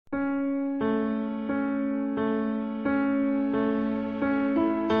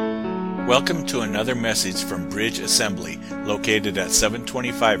Welcome to another message from Bridge Assembly, located at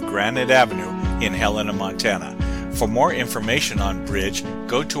 725 Granite Avenue in Helena, Montana. For more information on Bridge,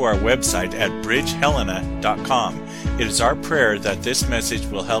 go to our website at bridgehelena.com. It is our prayer that this message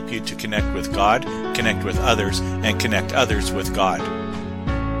will help you to connect with God, connect with others, and connect others with God.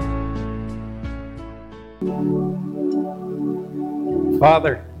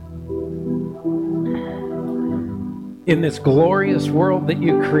 Father, in this glorious world that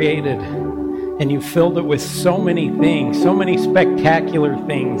you created, and you filled it with so many things, so many spectacular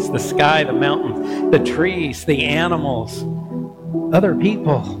things, the sky, the mountains, the trees, the animals, other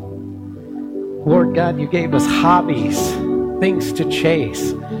people. Lord God, you gave us hobbies, things to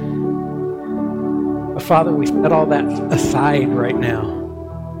chase. But Father, we set all that aside right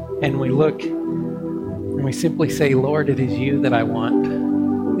now, and we look and we simply say, Lord, it is you that I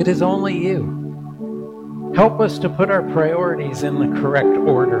want. It is only you. Help us to put our priorities in the correct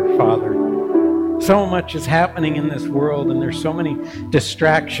order, Father. So much is happening in this world, and there's so many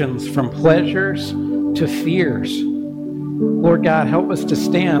distractions from pleasures to fears. Lord God, help us to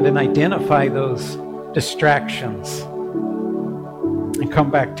stand and identify those distractions and come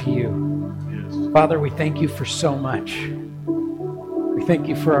back to you. Yes. Father, we thank you for so much. We thank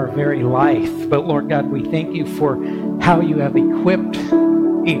you for our very life, but Lord God, we thank you for how you have equipped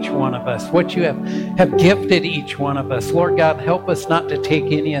each one of us, what you have gifted each one of us. Lord God, help us not to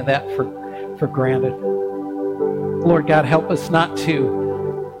take any of that for granted. Lord God, help us not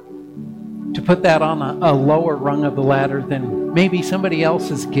to put that on a lower rung of the ladder than maybe somebody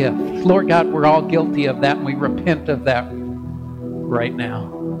else's gift. Lord God, we're all guilty of that, and we repent of that right now.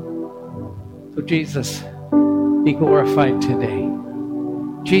 So Jesus, be glorified today.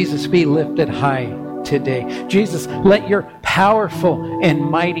 Jesus, be lifted high today. Jesus, let your powerful and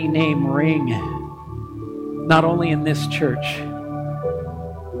mighty name ring, not only in this church,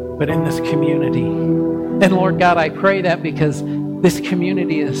 but in this community. And Lord God, I pray that because this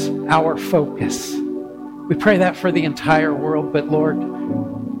community is our focus. We pray that for the entire world, but Lord,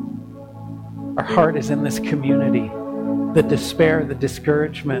 our heart is in this community. The despair, the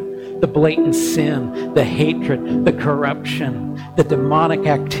discouragement, the blatant sin, the hatred, the corruption, the demonic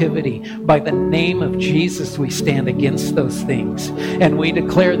activity. By the name of Jesus, we stand against those things. And we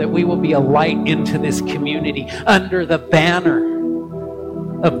declare that we will be a light into this community under the banner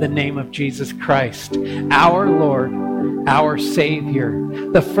of the name of Jesus Christ, our Lord, our Savior,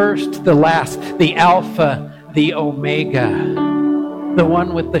 the first, the last, the Alpha, the Omega, the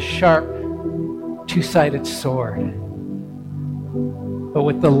one with the sharp, two-sided sword, but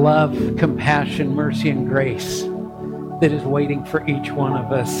with the love, compassion, mercy, and grace that is waiting for each one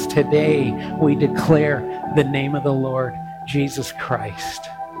of us. Today, we declare the name of the Lord, Jesus Christ.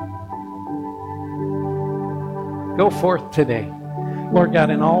 Go forth today. Lord God,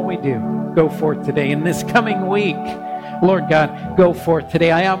 in all we do, go forth today. In this coming week, Lord God, go forth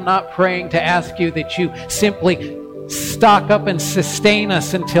today. I am not praying to ask you that you simply stock up and sustain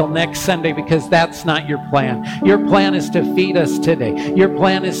us until next Sunday, because that's not your plan. Your plan is to feed us today. Your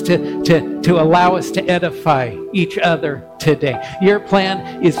plan is to allow us to edify each other today. Your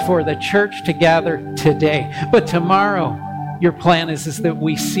plan is for the church to gather today. But tomorrow, your plan is that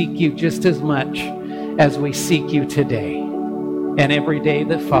we seek you just as much as we seek you today and every day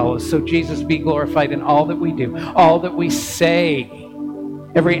that follows. So Jesus, be glorified in all that we do, all that we say,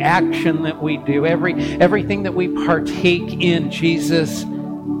 every action that we do, everything that we partake in. Jesus,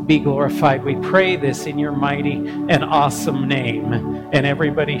 be glorified. We pray this in your mighty and awesome name. And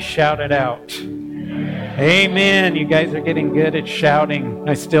everybody shout it out. Amen. Amen. You guys are getting good at shouting.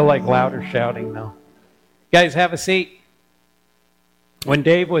 I still like louder shouting though. Guys, have a seat. When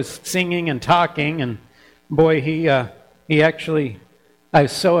Dave was singing and talking, and boy, he actually, I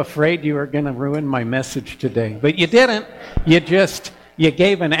was so afraid you were going to ruin my message today. But you didn't. You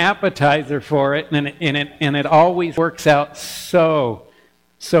gave an appetizer for it, and it always works out so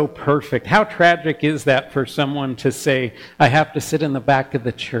perfect. How tragic is that for someone to say, I have to sit in the back of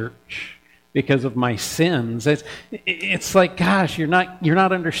the church because of my sins? It's like, gosh, you're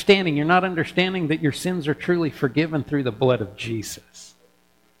not understanding. You're not understanding that your sins are truly forgiven through the blood of Jesus.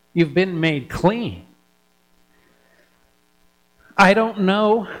 You've been made clean. I don't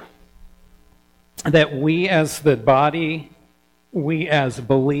know that we as the body, we as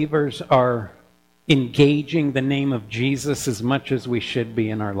believers are engaging the name of Jesus as much as we should be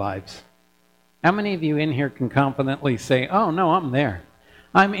in our lives. How many of you in here can confidently say, oh no, I'm there.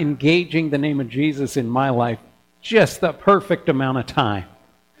 I'm engaging the name of Jesus in my life just the perfect amount of time.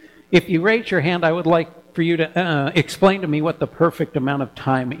 If you raise your hand, I would like for you to explain to me what the perfect amount of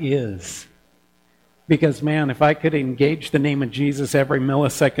time is. Because, man, if I could engage the name of Jesus every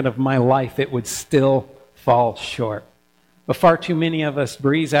millisecond of my life, it would still fall short. But far too many of us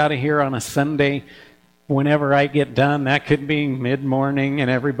breeze out of here on a Sunday whenever I get done. That could be mid-morning and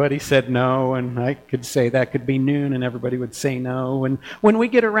everybody said no, and I could say that could be noon and everybody would say no. And when we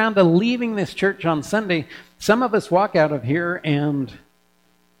get around to leaving this church on Sunday, some of us walk out of here and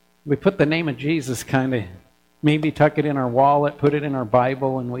we put the name of Jesus kind of, maybe tuck it in our wallet, put it in our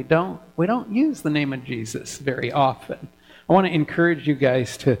Bible, and we don't use the name of Jesus very often. I want to encourage you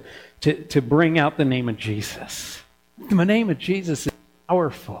guys to bring out the name of Jesus. The name of Jesus is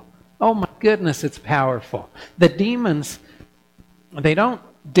powerful. Oh my goodness, it's powerful. The demons, they don't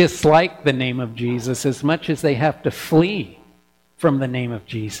dislike the name of Jesus as much as they have to flee from the name of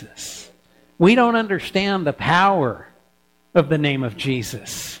Jesus. We don't understand the power of the name of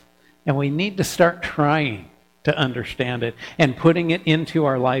Jesus, and we need to start trying to understand it and putting it into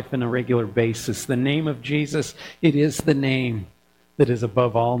our life on a regular basis. The name of Jesus, it is the name that is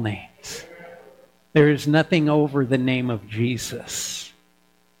above all names. There is nothing over the name of Jesus.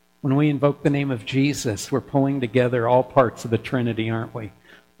 When we invoke the name of Jesus, we're pulling together all parts of the Trinity, aren't we?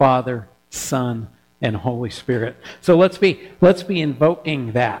 Father, Son, and Holy Spirit. So let's be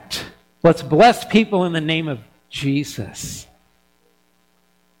invoking that. Let's bless people in the name of Jesus.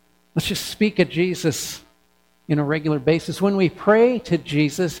 Let's just speak of Jesus in a regular basis. When we pray to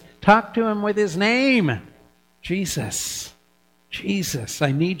Jesus, talk to him with his name. Jesus. Jesus,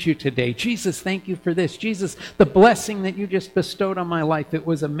 I need you today. Jesus, thank you for this. Jesus, the blessing that you just bestowed on my life, it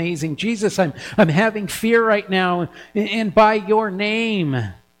was amazing. Jesus, I'm having fear right now, and by your name,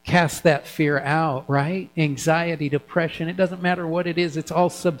 cast that fear out, right? Anxiety, depression, it doesn't matter what it is. It's all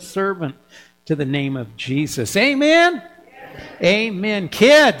subservient to the name of Jesus. Amen? Yes. Amen.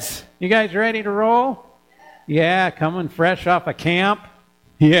 Kids, you guys ready to roll? Yeah, coming fresh off a camp.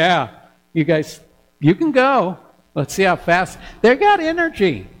 Yeah, you guys, you can go. Let's see how fast. They got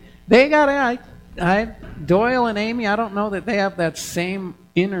energy. They got, Doyle and Amy, I don't know that they have that same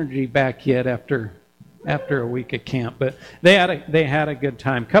energy back yet after a week at camp, but they had a good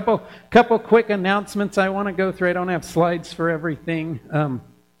time. Couple quick announcements I want to go through. I don't have slides for everything.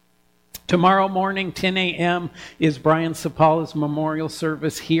 Tomorrow morning, 10 a.m., is Brian Sapala's memorial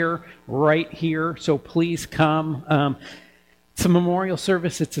service here, right here, so please come. It's a memorial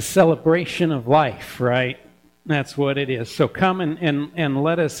service. It's a celebration of life, right? That's what it is. So come and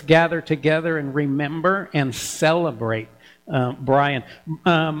let us gather together and remember and celebrate Brian.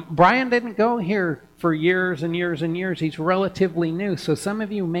 Brian didn't go here for years and years and years. He's relatively new, so some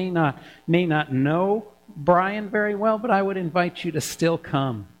of you may not know Brian very well, but I would invite you to still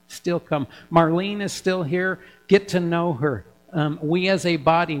come. Still come. Marlene is still here. Get to know her. We as a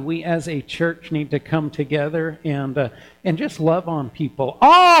body, we as a church need to come together and just love on people.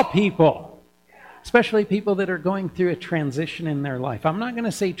 All people! Especially people that are going through a transition in their life. I'm not going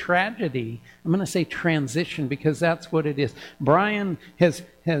to say tragedy. I'm going to say transition because that's what it is. Brian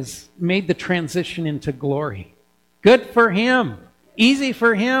has made the transition into glory. Good for him. Easy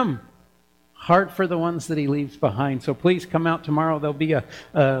for him. Hard for the ones that he leaves behind. So please come out tomorrow. There'll be a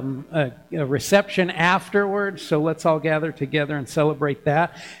reception afterwards. So let's all gather together and celebrate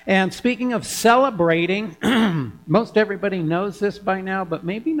that. And speaking of celebrating, most everybody knows this by now, but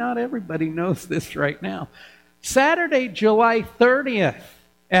maybe not everybody knows this right now. Saturday, July 30th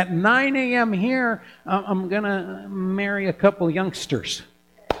at 9 a.m. here, I'm going to marry a couple youngsters.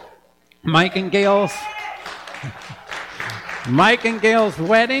 Mike and Gail's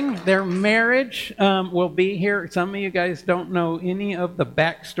wedding, their marriage will be here. Some of you guys don't know any of the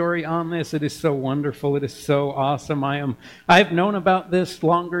backstory on this. It is so wonderful. It is so awesome. I've known about this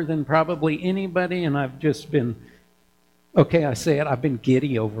longer than probably anybody, and I've just been, I've been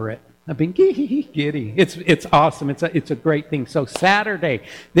giddy over it. I've been giddy. It's awesome. It's a great thing. So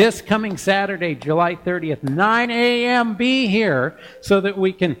this coming Saturday, July 30th, 9 a.m., be here so that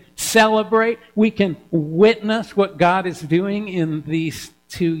we can celebrate, we can witness what God is doing in these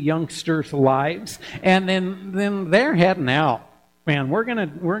two youngsters' lives, and then they're heading out. Man, we're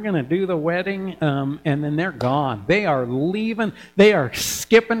gonna do the wedding, and then they're gone. They are leaving. They are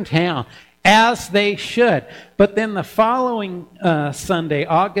skipping town. As they should. But then the following Sunday,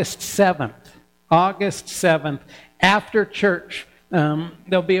 August 7th, after church,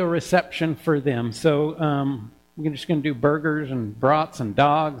 there'll be a reception for them. So we're just going to do burgers and brats and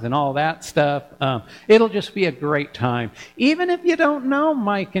dogs and all that stuff. It'll just be a great time. Even if you don't know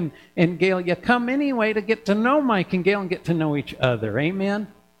Mike and Gail, you come anyway to get to know Mike and Gail and get to know each other. Amen?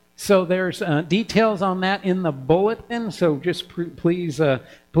 So there's details on that in the bulletin, so just please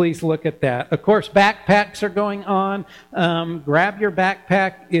look at that. Of course, backpacks are going on. Grab your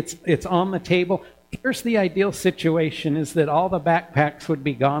backpack. It's on the table. here's the ideal situation, is that all the backpacks would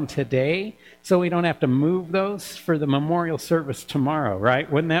be gone today, so we don't have to move those for the memorial service tomorrow, right?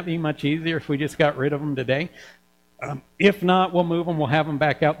 Wouldn't that be much easier if we just got rid of them today? If not, we'll move them. We'll have them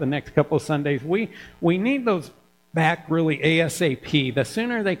back out the next couple of Sundays. We need those back really ASAP. The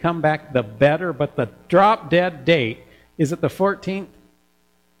sooner they come back, the better. But the drop dead date, is it the 14th?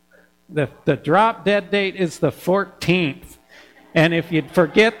 The drop dead date is the 14th. And if you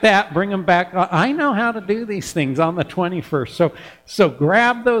forget that, bring them back. I know how to do these things on the 21st. So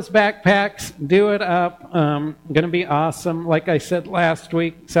grab those backpacks, do it up. Going to be awesome. Like I said last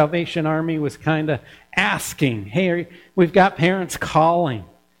week, Salvation Army was kind of asking, hey, we've got parents calling.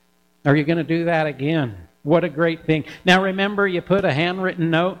 Are you going to do that again? What a great thing. Now remember, you put a handwritten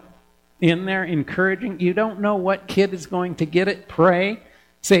note in there encouraging. You don't know what kid is going to get it. Pray.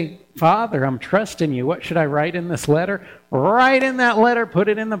 Say, Father, I'm trusting you. What should I write in this letter? Write in that letter, put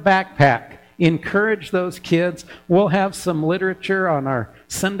it in the backpack. Encourage those kids. We'll have some literature on our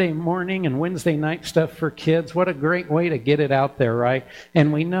Sunday morning and Wednesday night stuff for kids. What a great way to get it out there, right?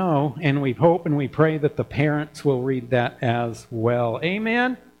 And we know, and we hope, and we pray that the parents will read that as well.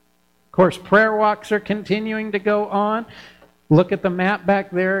 Amen? Of course, prayer walks are continuing to go on. Look at the map back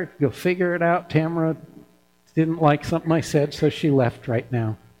there. You'll figure it out. Tamara didn't like something I said, so she left right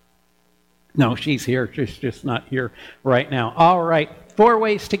now. No, she's here. She's just not here right now. All right, 4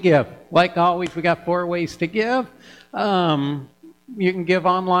 ways to give. Like always, we got 4 ways to give. You can give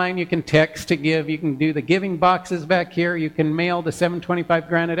online. You can text to give. You can do the giving boxes back here. You can mail to 725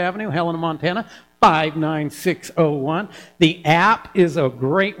 Granite Avenue, Helena, Montana, 59601. The app is a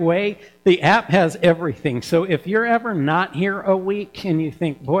great way. The app has everything. So if you're ever not here a week and you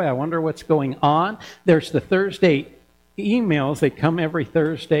think, boy, I wonder what's going on, there's the Thursday emails. They come every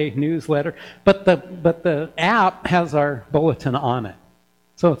Thursday, newsletter. But the app has our bulletin on it.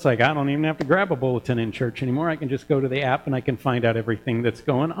 So it's like, I don't even have to grab a bulletin in church anymore. I can just go to the app and I can find out everything that's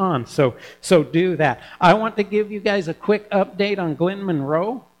going on. So do that. I want to give you guys a quick update on Glenn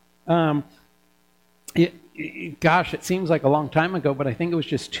Monroe. Gosh, it seems like a long time ago, but I think it was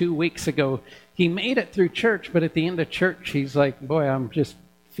just 2 weeks ago. He made it through church, but at the end of church, he's like, boy, I'm just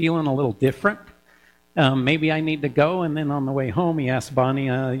feeling a little different. Maybe I need to go. And then on the way home, he asked Bonnie,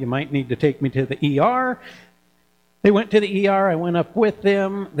 you might need to take me to the ER. They went to the ER. I went up with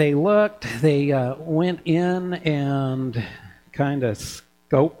them. They looked. They went in and kind of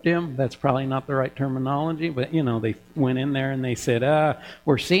scoped him. That's probably not the right terminology, but, they went in there and they said,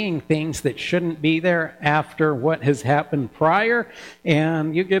 we're seeing things that shouldn't be there after what has happened prior,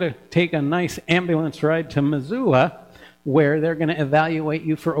 and you get to take a nice ambulance ride to Missoula, where they're going to evaluate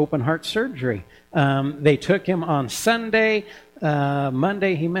you for open heart surgery. They took him on Sunday.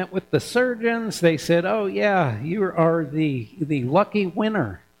 Monday he met with the surgeons. They said, oh yeah, you are the lucky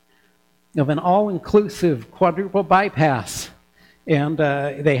winner of an all-inclusive quadruple bypass. And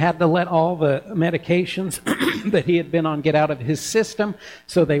they had to let all the medications that he had been on get out of his system.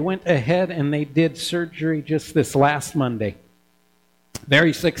 So they went ahead and they did surgery just this last Monday.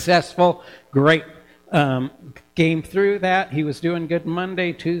 Very successful, great. Came through that. He was doing good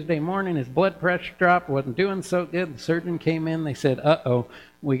Monday. Tuesday morning, his blood pressure dropped. Wasn't doing so good. The surgeon came in. They said, uh-oh,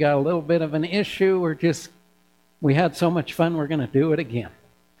 we got a little bit of an issue. We had so much fun, we're going to do it again.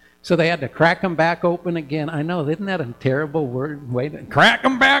 So they had to crack him back open again. I know, isn't that a terrible word? Crack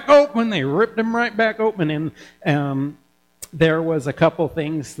him back open. They ripped him right back open. And there was a couple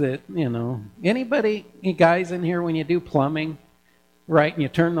things that, anybody, you guys in here, when you do plumbing, right, and you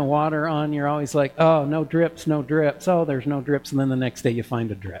turn the water on, you're always like, oh, no drips, no drips. Oh, there's no drips. And then the next day you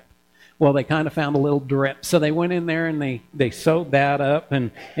find a drip. Well, they kind of found a little drip. So they went in there and they sewed that up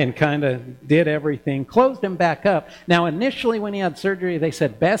and kind of did everything, closed him back up. Now, initially when he had surgery, they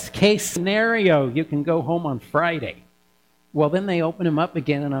said, best case scenario, you can go home on Friday. Well, then they opened him up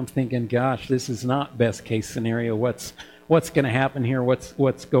again, and I'm thinking, gosh, this is not best case scenario. What's going to happen here?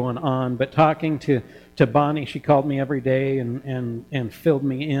 What's going on? But talking to Bonnie, she called me every day and filled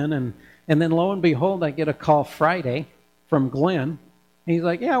me in. And then lo and behold, I get a call Friday from Glenn. He's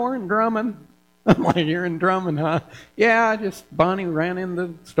like, yeah, we're in Drummond. I'm like, you're in Drummond, huh? Yeah, Bonnie ran in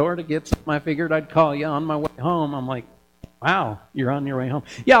the store to get something. I figured I'd call you on my way home. I'm like, wow, you're on your way home.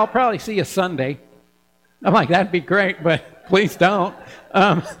 Yeah, I'll probably see you Sunday. I'm like, that'd be great, but please don't.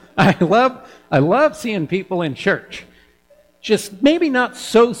 I love seeing people in church. Just maybe not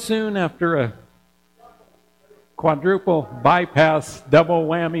so soon after a quadruple bypass, double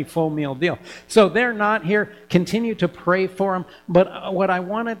whammy, full meal deal. So they're not here. Continue to pray for them. But what I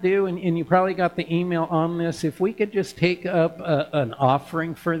want to do, and you probably got the email on this, if we could just take up an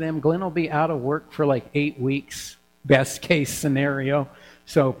offering for them. Glenn will be out of work for like 8 weeks, best case scenario.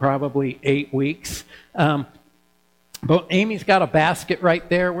 so probably 8 weeks. But Amy's got a basket right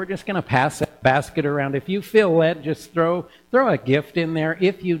there. We're just going to pass that basket around. If you feel led, just throw a gift in there.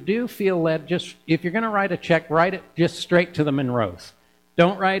 If you do feel led, if you're going to write a check, write it just straight to the Monroes.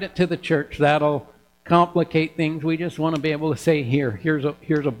 Don't write it to the church. That'll complicate things. We just want to be able to say, here's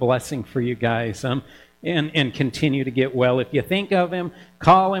a blessing for you guys, and continue to get well. If you think of him,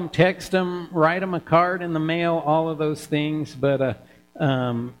 call him, text him, write him a card in the mail, all of those things. But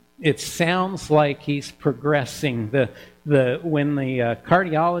it sounds like he's progressing. When the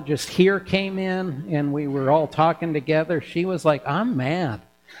cardiologist here came in and we were all talking together, she was like, I'm mad.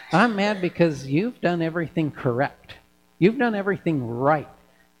 I'm mad because you've done everything correct. You've done everything right.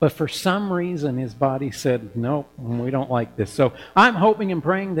 But for some reason, his body said, nope, we don't like this. So I'm hoping and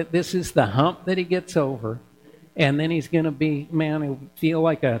praying that this is the hump that he gets over. And then he's going to be, he'll feel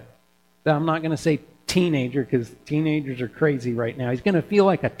like I'm not going to say teenager, because teenagers are crazy right now. He's going to feel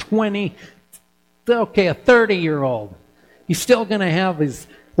like a 30-year-old. He's still going to have his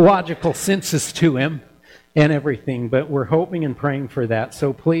logical senses to him and everything, but we're hoping and praying for that.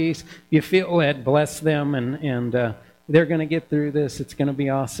 So please, if you feel led, bless them, and they're going to get through this. It's going to be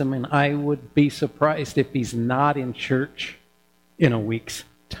awesome, and I would be surprised if he's not in church in a week's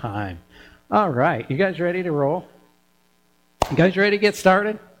time. All right, you guys ready to roll? You guys ready to get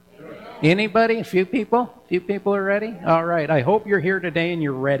started? Anybody? A few people? A few people are ready? All right. I hope you're here today and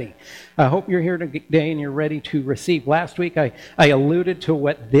you're ready. I hope you're here today and you're ready to receive. Last week I alluded to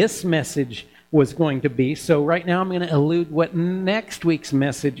what this message was going to be. So right now I'm going to allude what next week's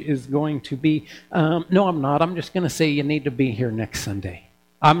message is going to be. No, I'm not. I'm just going to say you need to be here next Sunday.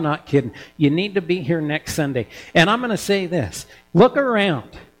 I'm not kidding. You need to be here next Sunday. And I'm going to say this. Look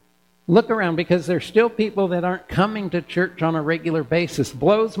around. Look around, because there's still people that aren't coming to church on a regular basis.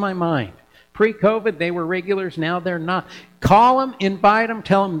 Blows my mind. Pre-COVID, they were regulars. Now they're not. Call them, invite them,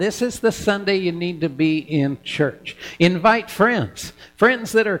 tell them this is the Sunday you need to be in church. Invite friends.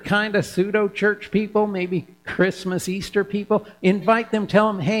 Friends that are kind of pseudo-church people, maybe Christmas, Easter people. Invite them,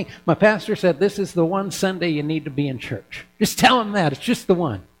 tell them, hey, my pastor said this is the one Sunday you need to be in church. Just tell them that. It's just the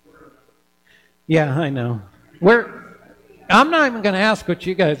one. Yeah, I know. I'm not even going to ask what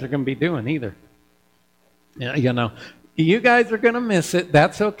you guys are going to be doing either. You guys are going to miss it.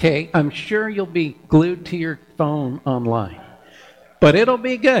 That's okay. I'm sure you'll be glued to your phone online. But it'll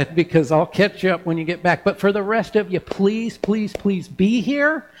be good, because I'll catch you up when you get back. But for the rest of you, please, please, please be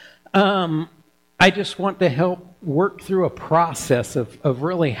here. I just want to help work through a process of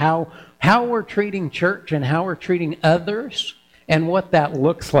really how we're treating church and how we're treating others and what that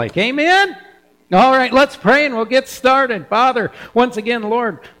looks like. Amen? All right, let's pray and we'll get started. Father, once again,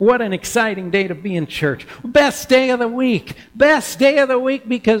 Lord, what an exciting day to be in church. Best day of the week. Best day of the week,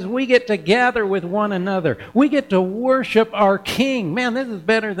 because we get to gather with one another. We get to worship our King. Man, this is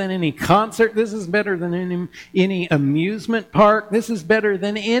better than any concert. This is better than any amusement park. This is better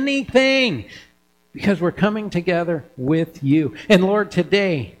than anything, because we're coming together with you. And Lord,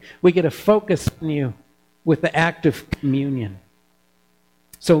 today we get to focus on you with the act of communion.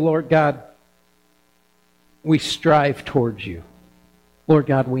 So Lord God, we strive towards you. Lord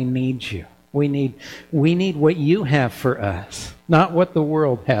God, we need you. We need what you have for us, not what the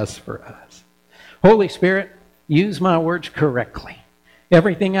world has for us. Holy Spirit, use my words correctly.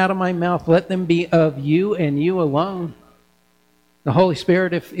 Everything out of my mouth, let them be of you and you alone. The Holy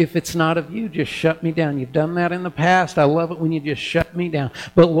Spirit, if it's not of you, just shut me down. You've done that in the past. I love it when you just shut me down.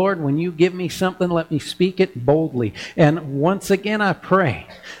 But Lord, when you give me something, let me speak it boldly. And once again, I pray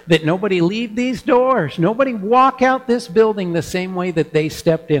that nobody leave these doors. Nobody walk out this building the same way that they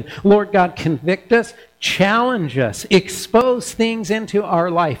stepped in. Lord God, convict us, challenge us, expose things into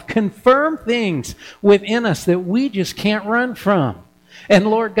our life, confirm things within us that we just can't run from. And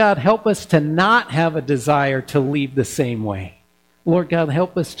Lord God, help us to not have a desire to leave the same way. Lord God,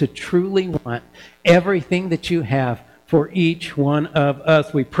 help us to truly want everything that you have for each one of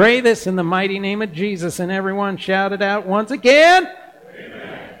us. We pray this in the mighty name of Jesus, and everyone shout it out once again.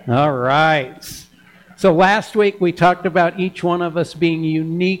 Amen. All right. So last week we talked about each one of us being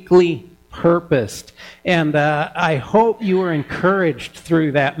uniquely purposed, and I hope you were encouraged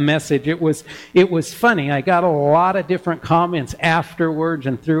through that message. It was funny. I got a lot of different comments afterwards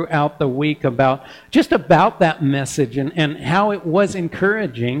and throughout the week about that message and how it was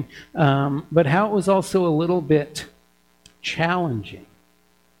encouraging, but how it was also a little bit challenging.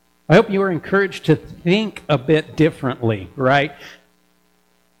 I hope you were encouraged to think a bit differently, right?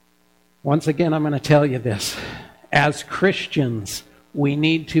 Once again, I'm going to tell you this. As Christians, we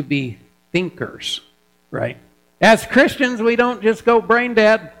need to be thinkers, right? As Christians, we don't just go brain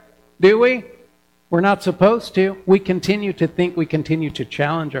dead, do we? We're not supposed to. We continue to think, we continue to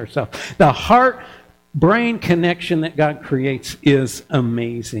challenge ourselves. The heart-brain connection that God creates is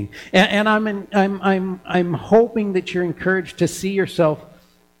amazing. And I'm hoping that you're encouraged to see yourself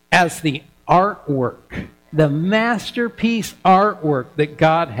as the artwork, the masterpiece artwork that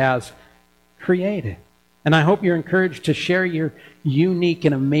God has created. And I hope you're encouraged to share your unique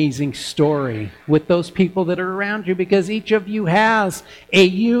and amazing story with those people that are around you, because each of you has a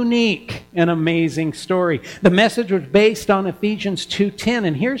unique and amazing story. The message was based on Ephesians 2:10,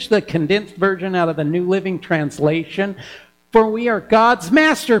 and here's the condensed version out of the New Living Translation. For we are God's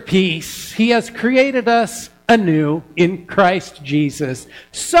masterpiece. He has created us anew in Christ Jesus,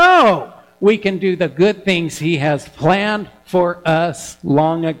 so we can do the good things He has planned for us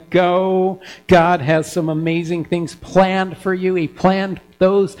long ago. God has some amazing things planned for you. He planned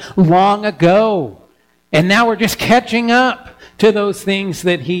those long ago. And now we're just catching up to those things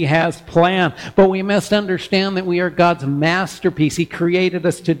that He has planned. But we must understand that we are God's masterpiece. He created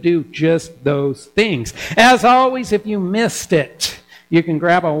us to do just those things. As always, if you missed it, you can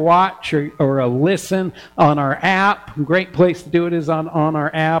grab a watch or a listen on our app. A great place to do it is on our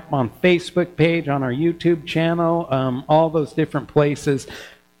app, on Facebook page, on our YouTube channel, all those different places.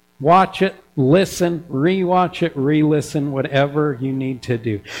 Watch it, listen, rewatch it, re-listen, whatever you need to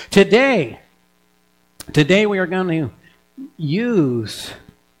do. Today we are going to use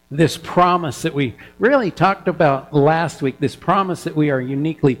this promise that we really talked about last week, this promise that we are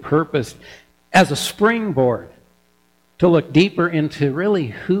uniquely purposed as a springboard to look deeper into really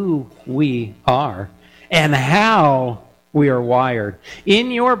who we are and how we are wired. In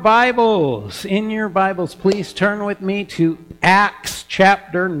your Bibles, please turn with me to Acts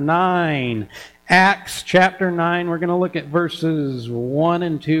chapter 9. Acts chapter 9, we're going to look at verses 1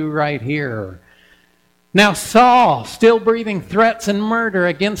 and 2 right here. Now Saul, still breathing threats and murder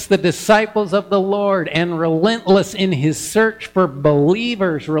against the disciples of the Lord, and relentless in his search for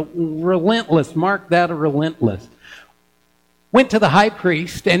believers, relentless, mark that, relentless, went to the high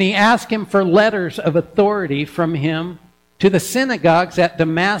priest, and he asked him for letters of authority from him to the synagogues at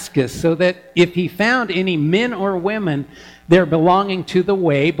Damascus, so that if he found any men or women there belonging to the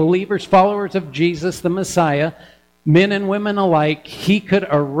way, believers, followers of Jesus the Messiah, men and women alike, he could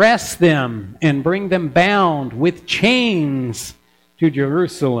arrest them and bring them bound with chains to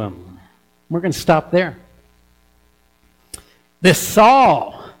Jerusalem. We're going to stop there. This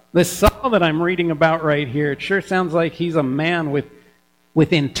Saul that I'm reading about right here, it sure sounds like he's a man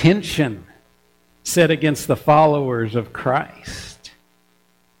with intention set against the followers of Christ.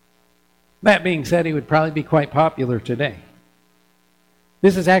 That being said, he would probably be quite popular today.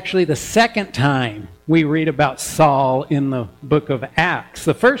 This is actually the second time we read about Saul in the book of Acts.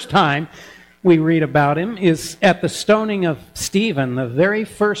 The first time we read about him is at the stoning of Stephen, the very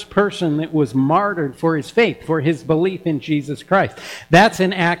first person that was martyred for his faith, for his belief in Jesus Christ. That's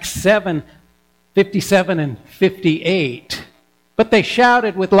in Acts 7, 57 and 58. But they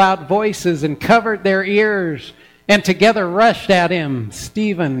shouted with loud voices and covered their ears, and together rushed at him,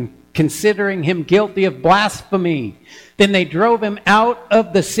 Stephen, considering him guilty of blasphemy. Then they drove him out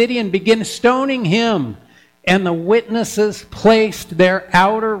of the city and began stoning him. And the witnesses placed their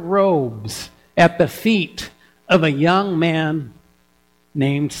outer robes at the feet of a young man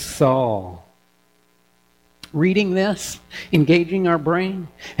named Saul. Reading this, engaging our brain,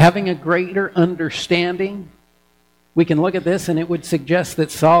 having a greater understanding, we can look at this and it would suggest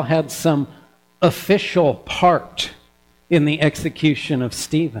that Saul had some official part in the execution of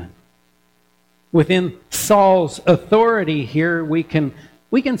Stephen. Within Saul's authority here, we can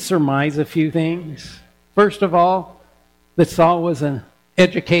surmise a few things. First of all, that Saul was an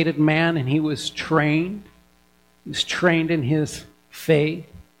educated man and he was trained. He was trained in his faith.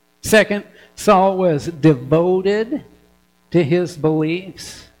 Second, Saul was devoted to his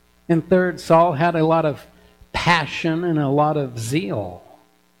beliefs. And third, Saul had a lot of passion and a lot of zeal.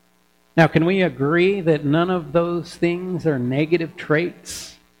 Now, can we agree that none of those things are negative traits?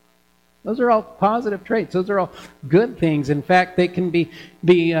 Those are all positive traits. Those are all good things. In fact, they can be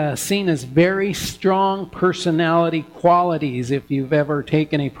seen as very strong personality qualities. If you've ever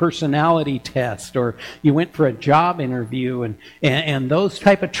taken a personality test or you went for a job interview and those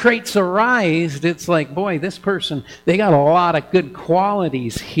type of traits arise, it's like, boy, this person, they got a lot of good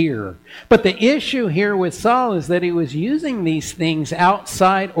qualities here. But the issue here with Saul is that he was using these things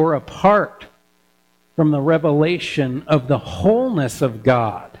outside or apart from the revelation of the wholeness of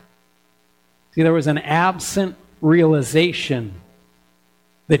God. See, there was an absent realization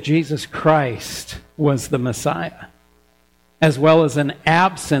that Jesus Christ was the Messiah, as well as an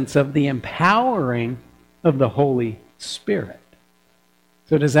absence of the empowering of the Holy Spirit.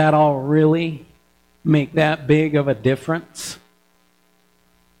 So does that all really make that big of a difference?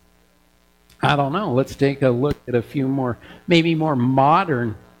 I don't know. Let's take a look at a few more, maybe more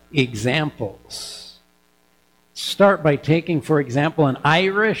modern examples. Start by taking, for example, an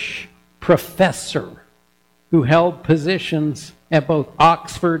Irish professor who held positions at both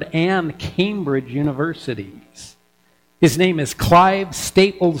Oxford and Cambridge universities. His name is Clive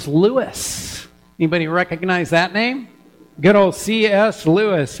Staples Lewis. Anybody recognize that name? Good old C.S.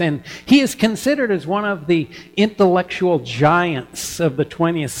 Lewis. And he is considered as one of the intellectual giants of the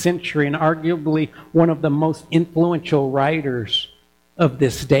 20th century and arguably one of the most influential writers of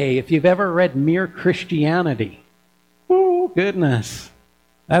this day. If you've ever read Mere Christianity, oh goodness,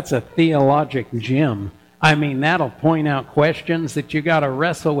 that's a theologic gem. I mean, that'll point out questions that you got to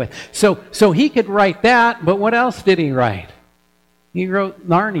wrestle with. So he could write that, but what else did he write? He wrote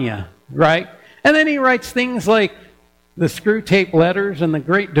Narnia, right? And then he writes things like the Screw Tape Letters and the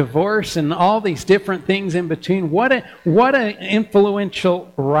Great Divorce and all these different things in between. What an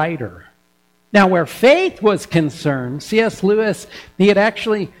influential writer. Now, where faith was concerned, C.S. Lewis, he had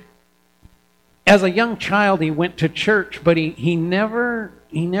actually, as a young child, he went to church, but he never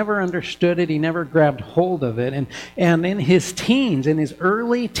understood it. He never grabbed hold of it. And in his teens, in his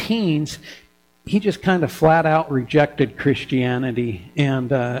early teens, he just kind of flat out rejected Christianity and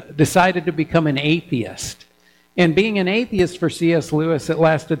decided to become an atheist. And being an atheist for C.S. Lewis, it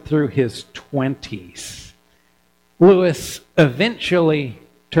lasted through his 20s. Lewis eventually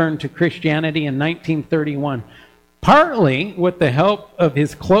turned to Christianity in 1931, partly with the help of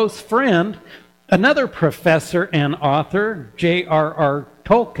his close friend, another professor and author, J.R.R.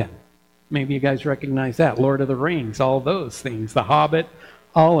 Tolkien. Maybe you guys recognize that. Lord of the Rings, all those things. The Hobbit,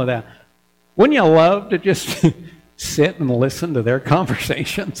 all of that. Wouldn't you love to just sit and listen to their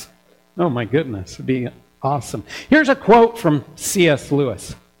conversations? Oh my goodness, it'd be awesome. Here's a quote from C.S.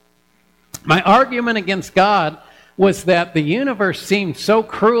 Lewis. My argument against God was that the universe seemed so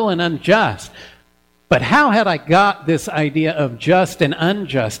cruel and unjust. But how had I got this idea of just and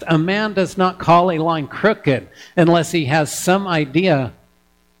unjust? A man does not call a line crooked unless he has some idea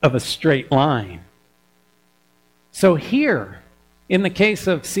of a straight line. So here, in the case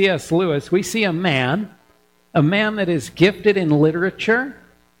of C.S. Lewis, we see a man that is gifted in literature,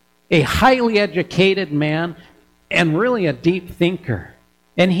 a highly educated man, and really a deep thinker.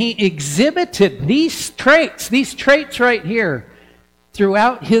 And he exhibited these traits right here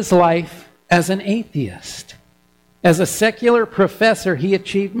throughout his life as an atheist. As a secular professor, he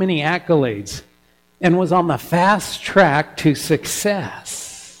achieved many accolades and was on the fast track to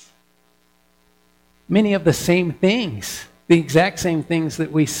success. Many of the same things, the exact same things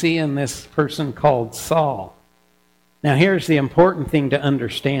that we see in this person called Saul. Now here's the important thing to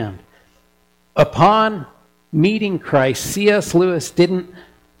understand. Upon meeting Christ, C.S. Lewis didn't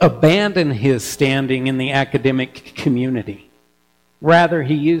abandon his standing in the academic community. Rather,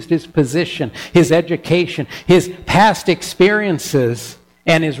 he used his position, his education, his past experiences,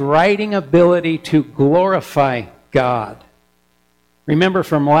 and his writing ability to glorify God. Remember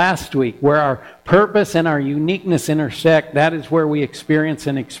from last week, where our purpose and our uniqueness intersect, that is where we experience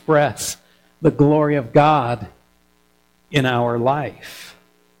and express the glory of God in our life.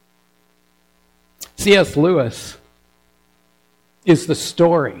 C.S. Lewis is the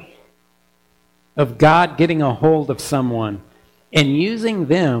story of God getting a hold of someone and using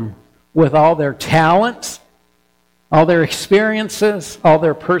them with all their talents, all their experiences, all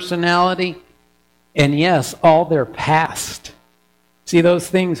their personality, and yes, all their past. See, those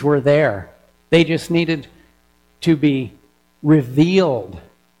things were there. They just needed to be revealed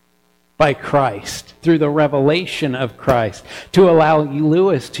by Christ, through the revelation of Christ, to allow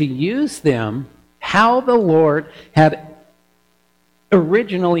Lewis to use them how the Lord had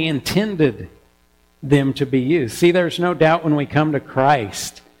originally intended them to be used. See, there's no doubt when we come to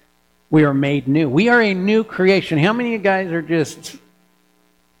Christ, we are made new. We are a new creation. How many of you guys are just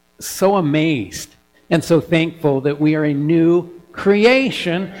so amazed and so thankful that we are a new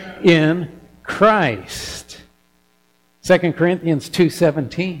creation in Christ? 2 Corinthians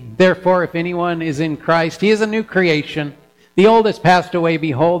 2:17. Therefore, if anyone is in Christ, he is a new creation. The old has passed away.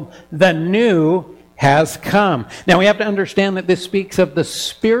 Behold, the new has come. Now we have to understand that this speaks of the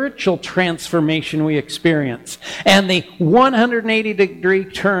spiritual transformation we experience and the 180-degree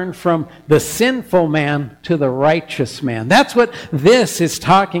turn from the sinful man to the righteous man. That's what this is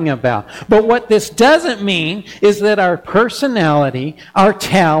talking about. But what this doesn't mean is that our personality, our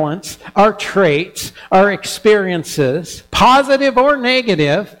talents, our traits, our experiences, positive or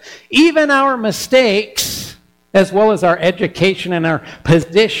negative, even our mistakes, as well as our education and our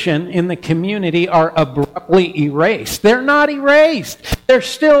position in the community, are abruptly erased. They're not erased. They're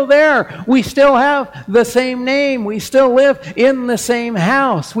still there. We still have the same name. We still live in the same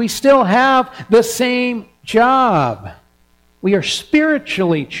house. We still have the same job. We are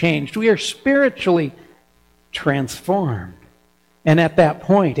spiritually changed. We are spiritually transformed. And at that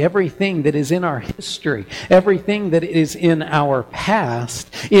point, everything that is in our history, everything that is in our past,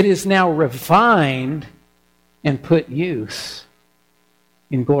 it is now refined and put use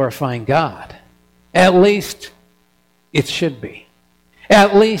in glorifying God. At least it should be.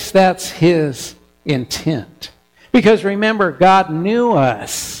 At least that's His intent. Because remember, God knew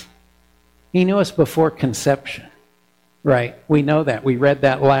us. He knew us before conception. Right? We know that. We read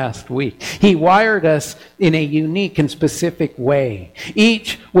that last week. He wired us in a unique and specific way,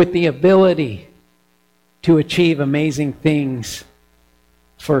 each with the ability to achieve amazing things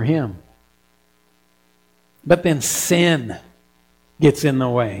for Him. But then sin gets in the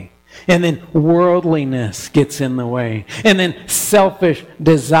way. And then worldliness gets in the way. And then selfish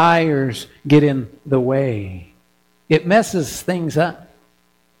desires get in the way. It messes things up.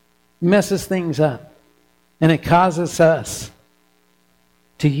 Messes things up. And it causes us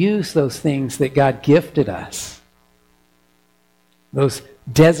to use those things that God gifted us. Those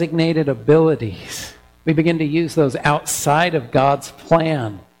designated abilities. We begin to use those outside of God's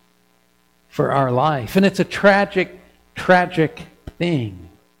plan for our life. And it's a tragic, tragic thing.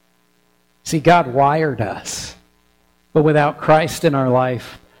 See, God wired us. But without Christ in our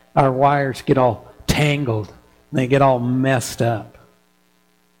life, our wires get all tangled. They get all messed up.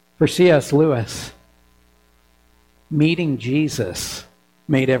 For C.S. Lewis, meeting Jesus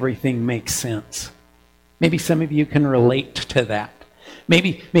made everything make sense. Maybe some of you can relate to that.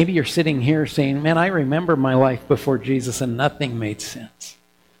 Maybe you're sitting here saying, man, I remember my life before Jesus and nothing made sense.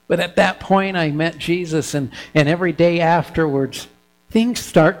 But at that point, I met Jesus, and every day afterwards, things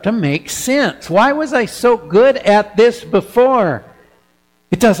start to make sense. Why was I so good at this before?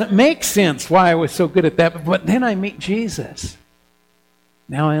 It doesn't make sense why I was so good at that, but then I meet Jesus.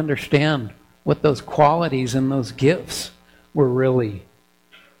 Now I understand what those qualities and those gifts were really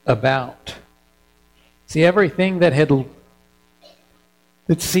about. See, everything that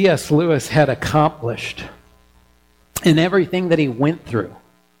C.S. Lewis had accomplished and everything that he went through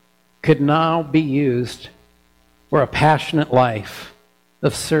could now be used for a passionate life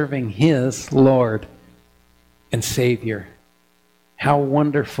of serving his Lord and Savior. How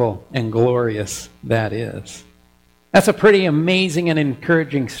wonderful and glorious that is. That's a pretty amazing and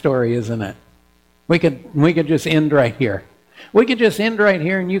encouraging story, isn't it? We could just end right here. We could just end right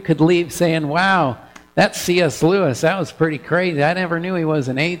here and you could leave saying, wow, that's C.S. Lewis. That was pretty crazy. I never knew he was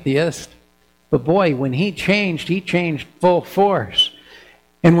an atheist. But boy, when he changed full force.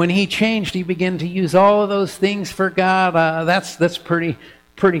 And when he changed, he began to use all of those things for God. That's pretty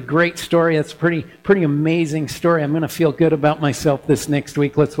great story. That's pretty amazing story. I'm going to feel good about myself this next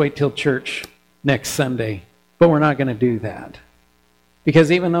week. Let's wait till church next Sunday. But we're not going to do that.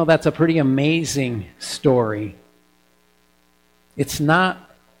 Because even though that's a pretty amazing story, it's not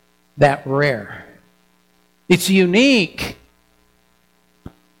that rare. It's unique.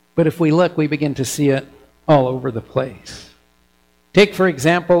 But if we look, we begin to see it all over the place. Take, for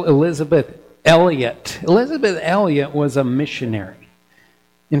example, Elisabeth Elliot. Elisabeth Elliot was a missionary.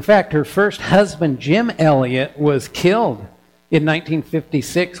 In fact, her first husband, Jim Elliot, was killed in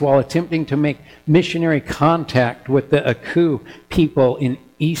 1956 while attempting to make missionary contact with the Aku people in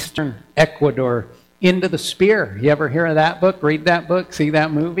eastern Ecuador. Into the Spear. You ever hear of that book? Read that book? See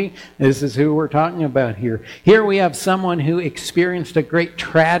that movie? This is who we're talking about here. Here we have someone who experienced a great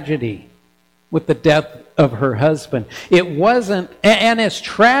tragedy with the death of her husband. It wasn't, and as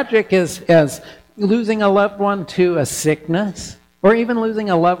tragic as losing a loved one to a sickness, or even losing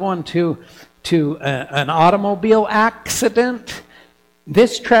a loved one to an automobile accident,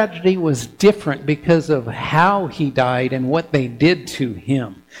 this tragedy was different because of how he died and what they did to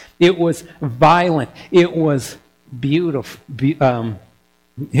him. It was violent. It was beautiful.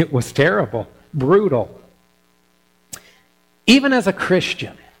 It was terrible, brutal. Even as a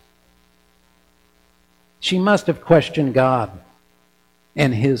Christian, she must have questioned God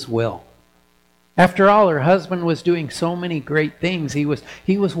and His will. After all, her husband was doing so many great things. He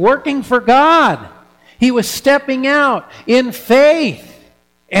was working for God. He was stepping out in faith.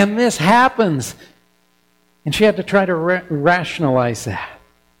 And this happens. And she had to try to rationalize that.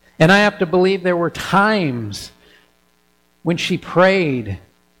 And I have to believe there were times when she prayed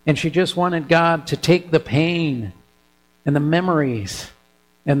and she just wanted God to take the pain and the memories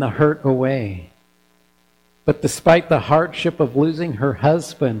and the hurt away. But despite the hardship of losing her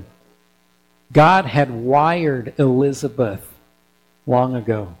husband, God had wired Elizabeth long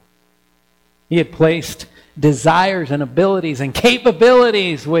ago. He had placed desires and abilities and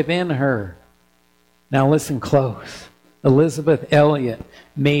capabilities within her. Now listen close. Elizabeth Elliot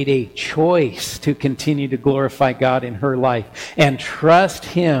made a choice to continue to glorify God in her life and trust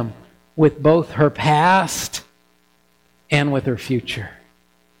Him with both her past and with her future.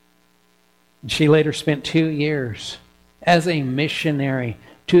 And she later spent 2 years as a missionary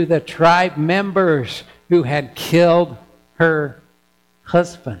to the tribe members who had killed her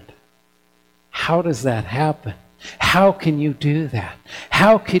husband. How does that happen? How can you do that?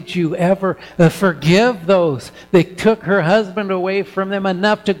 How could you ever forgive those that took her husband away from them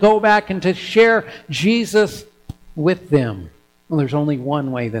enough to go back and to share Jesus with them? Well, there's only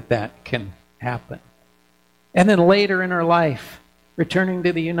one way that can happen. And then later in her life, returning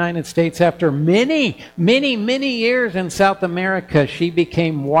to the United States after many years in South America, she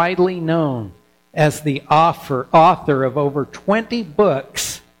became widely known as the author of over 20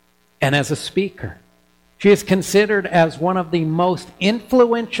 books and as a speaker. She is considered as one of the most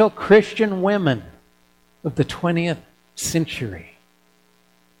influential Christian women of the 20th century.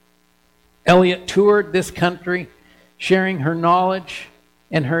 Elliot toured this country, sharing her knowledge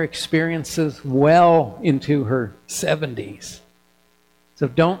and her experiences well into her 70s. So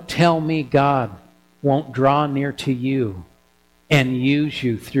don't tell me God won't draw near to you and use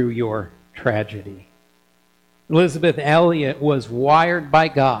you through your tragedy. Elizabeth Elliot was wired by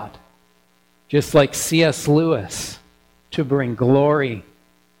God, just like C.S. Lewis, to bring glory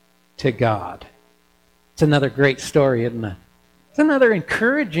to God. It's another great story, isn't it? It's another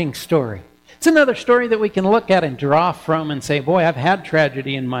encouraging story. It's another story that we can look at and draw from and say, boy, I've had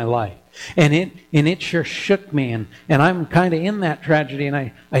tragedy in my life. And it sure shook me. And I'm kind of in that tragedy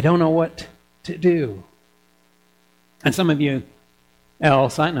and I don't know what to do. And some of you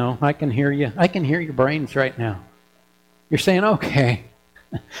else, I know, I can hear you. I can hear your brains right now. You're saying, okay,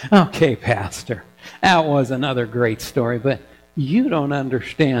 Pastor, that was another great story, but you don't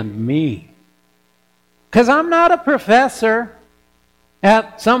understand me. Because I'm not a professor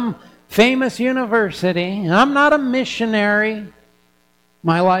at some famous university. I'm not a missionary.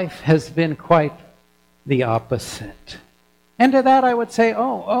 My life has been quite the opposite. And to that I would say,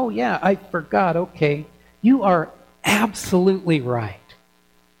 oh yeah, I forgot. Okay, you are absolutely right.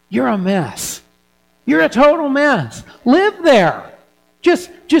 You're a mess. You're a total mess. Live there.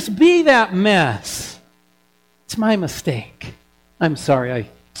 Just be that mess. It's my mistake. I'm sorry I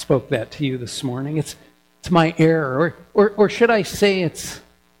spoke that to you this morning. It's my error. Or should I say it's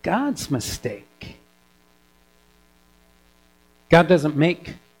God's mistake? God doesn't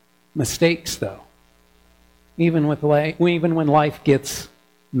make mistakes, though. Even when life gets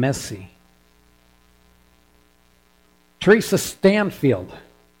messy. Teresa Stanfield.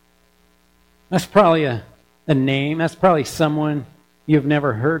 That's probably a name. That's probably someone you've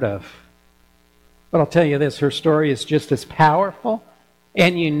never heard of. But I'll tell you this, her story is just as powerful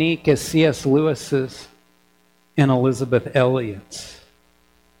and unique as C.S. Lewis's and Elizabeth Elliot's.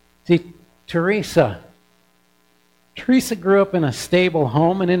 See, Teresa grew up in a stable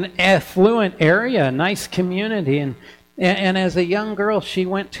home in an affluent area, a nice community, and as a young girl, she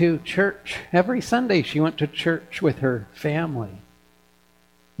went to church. Every Sunday, she went to church with her family.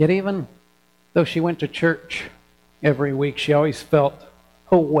 Yet even though she went to church every week, she always felt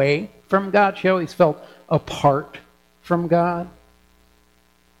away from God. She always felt apart from God.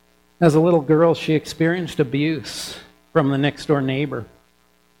 As a little girl, she experienced abuse from the next-door neighbor.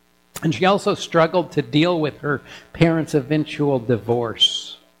 And she also struggled to deal with her parents' eventual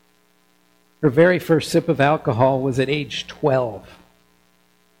divorce. Her very first sip of alcohol was at age 12.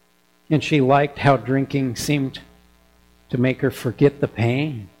 And she liked how drinking seemed to make her forget the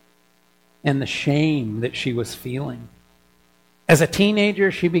pain and the shame that she was feeling. As a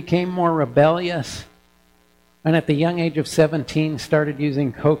teenager, she became more rebellious, and at the young age of 17, started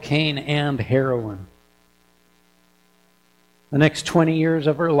using cocaine and heroin. The next 20 years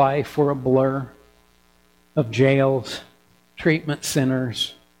of her life were a blur of jails, treatment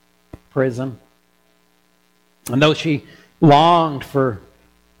centers, prison. And though she longed for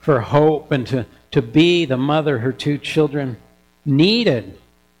hope and to be the mother her two children needed,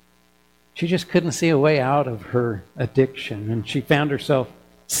 she just couldn't see a way out of her addiction, and she found herself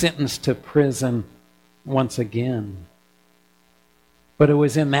sentenced to prison once again. But it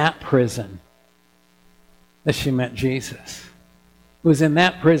was in that prison that she met Jesus. It was in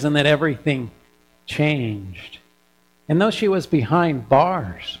that prison that everything changed. And though she was behind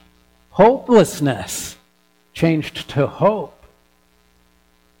bars, hopelessness changed to hope,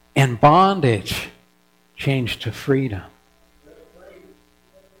 and bondage changed to freedom.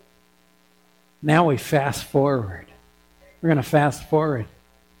 Now we fast forward. We're going to fast forward.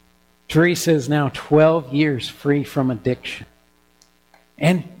 Teresa is now 12 years free from addiction.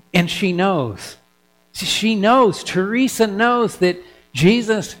 And she knows. Teresa knows that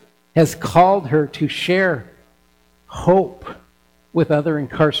Jesus has called her to share hope with other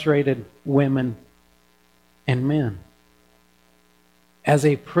incarcerated women and men. As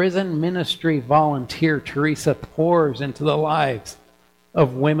a prison ministry volunteer, Teresa pours into the lives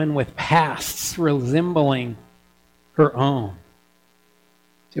of women with pasts resembling her own.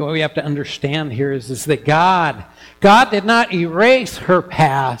 See, what we have to understand here is that God did not erase her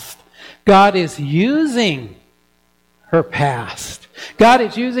past. God is using her past. God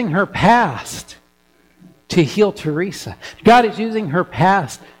is using her past to heal Teresa. God is using her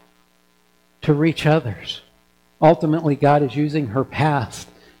past to reach others. Ultimately, God is using her past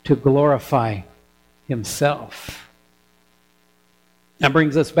to glorify Himself. That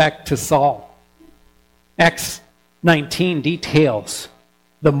brings us back to Saul. Acts 19 details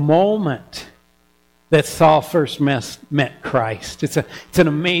the moment that Saul first met Christ. It's an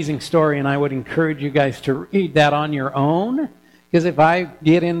amazing story, and I would encourage you guys to read that on your own, because if I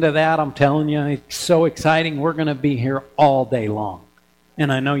get into that, I'm telling you, it's so exciting. We're going to be here all day long.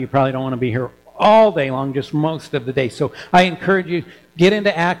 And I know you probably don't want to be here all day long, just most of the day. So I encourage you, get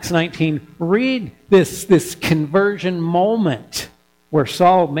into Acts 19, read this conversion moment where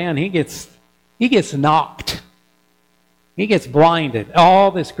Saul, man, he gets knocked. He gets blinded.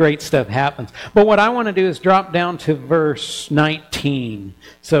 All this great stuff happens. But what I want to do is drop down to verse 19.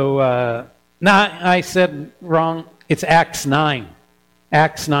 So, I said wrong. It's Acts 9.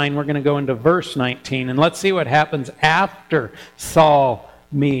 Acts 9, we're going to go into verse 19. And let's see what happens after Saul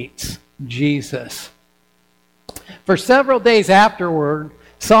meets Jesus. For several days afterward,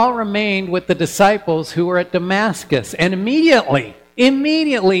 Saul remained with the disciples who were at Damascus. And immediately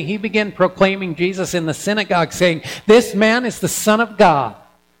he began proclaiming Jesus in the synagogue, saying, "This man is the Son of God,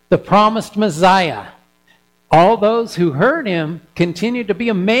 the promised Messiah." All those who heard him continued to be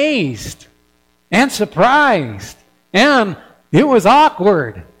amazed and surprised, and it was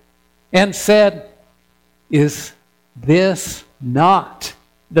awkward, and said, "Is this not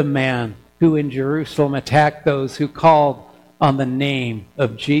the man who in Jerusalem attacked those who called on the name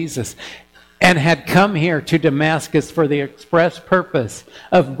of Jesus, and had come here to Damascus for the express purpose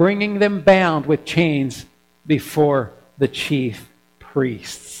of bringing them bound with chains before the chief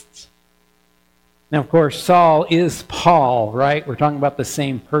priests?" Now, of course, Saul is Paul, right? We're talking about the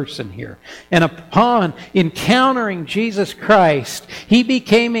same person here. And upon encountering Jesus Christ, he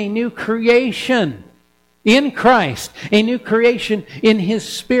became a new creation in Christ, a new creation in his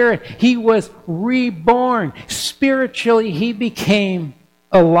spirit. He was reborn. Spiritually, he became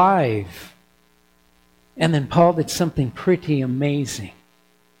alive. And then Paul did something pretty amazing.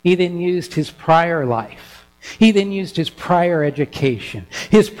 He then used his prior life. He then used his prior education,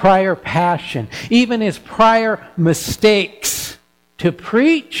 his prior passion, even his prior mistakes to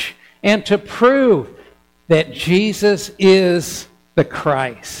preach and to prove that Jesus is the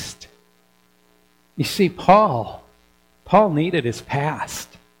Christ. You see, Paul needed his past.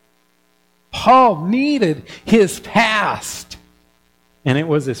 Paul needed his past. And it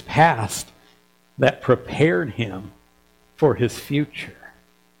was his past that prepared him for his future.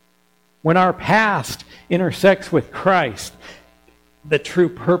 When our past intersects with Christ, the true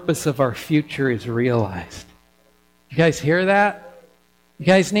purpose of our future is realized. You guys hear that? You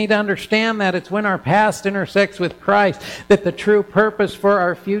guys need to understand that. It's when our past intersects with Christ that the true purpose for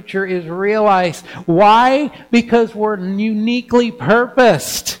our future is realized. Why? Because we're uniquely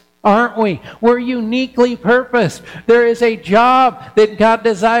purposed. Aren't we? We're uniquely purposed. There is a job that God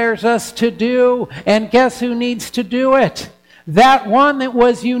desires us to do, and guess who needs to do it? That one that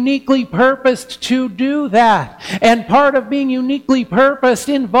was uniquely purposed to do that. And part of being uniquely purposed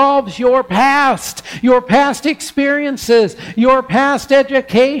involves your past experiences, your past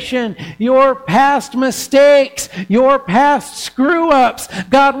education, your past mistakes, your past screw-ups.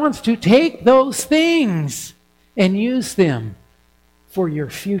 God wants to take those things and use them for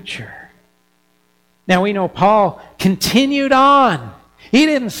your future. Now we know Paul continued on. He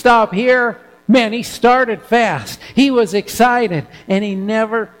didn't stop here. Man, he started fast. He was excited, and he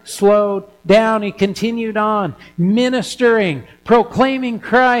never slowed down. He continued on ministering, proclaiming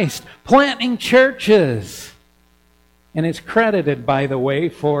Christ, planting churches. And is credited, by the way,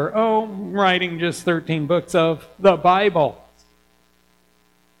 for, writing just 13 books of the Bible.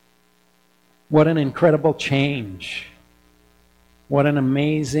 What an incredible change. What an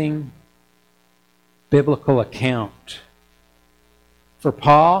amazing biblical account. For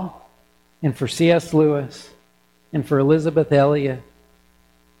Paul, and for C.S. Lewis, and for Elizabeth Elliot,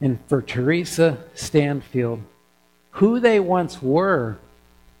 And for Teresa Stanfield, who they once were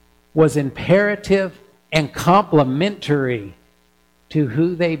was imperative and complementary to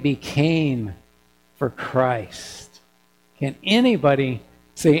who they became for Christ. Can anybody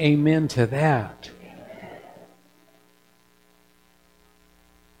say amen to that?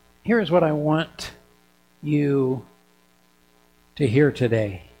 Here's what I want you to hear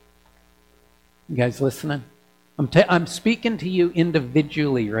today. You guys listening? I'm speaking to you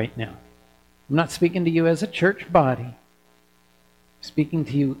individually right now. I'm not speaking to you as a church body. I'm speaking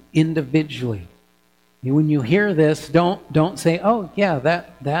to you individually. When you hear this, don't say, "Oh, yeah,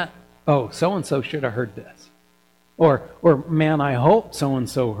 so-and-so should have heard this." Or "Man, I hope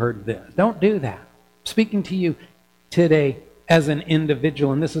so-and-so heard this." Don't do that. I'm speaking to you today as an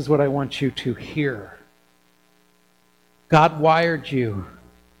individual, and this is what I want you to hear. God wired you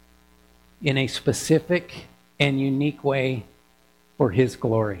in a specific and unique way for His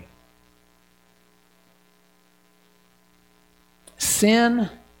glory. Sin,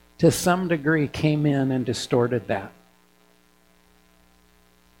 to some degree, came in and distorted that.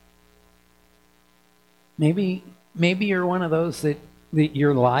 Maybe you're one of those that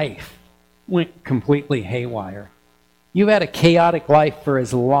your life went completely haywire. You've had a chaotic life for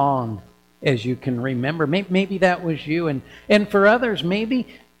as long as you can remember. Maybe that was you. And for others, maybe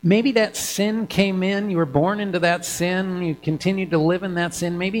that sin came in. You were born into that sin. You continued to live in that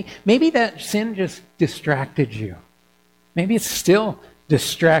sin. Maybe that sin just distracted you. Maybe it's still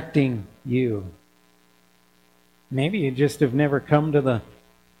distracting you. Maybe you just have never come to the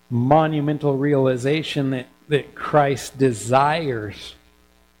monumental realization that Christ desires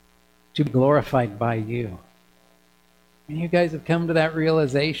to be glorified by you. And you guys have come to that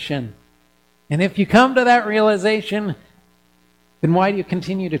realization. And if you come to that realization, then why do you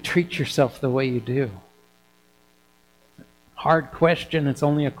continue to treat yourself the way you do? Hard question. It's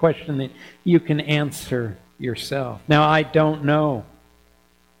only a question that you can answer yourself. Now, I don't know.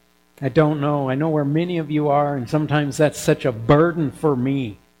 I know where many of you are, and sometimes that's such a burden for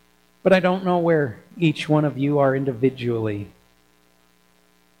me. But I don't know where each one of you are individually.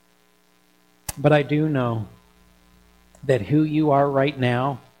 But I do know that who you are right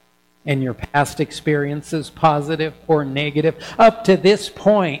now and your past experiences, positive or negative, up to this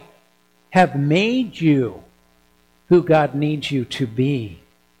point, have made you who God needs you to be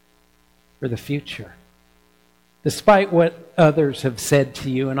for the future. Despite what others have said to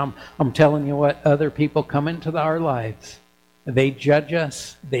you, and I'm telling you what, other people come into our lives. They judge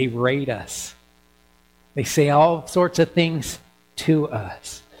us, they rate us. They say all sorts of things to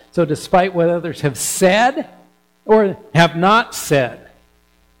us. So despite what others have said or have not said,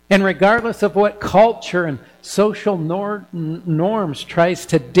 and regardless of what culture and social norms tries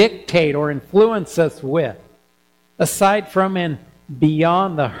to dictate or influence us with, aside from and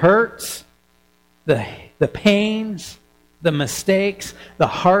beyond the hurts, the pains, the mistakes, the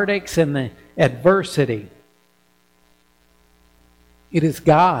heartaches, and the adversity, it is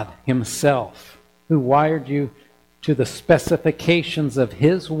God Himself who wired you to the specifications of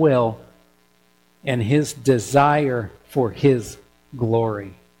His will and His desire for His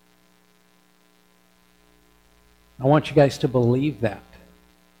glory. I want you guys to believe that.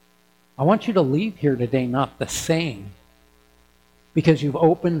 I want you to leave here today not the same, because you've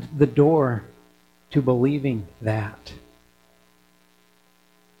opened the door to believing that.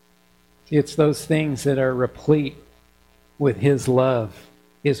 See, it's those things that are replete with His love,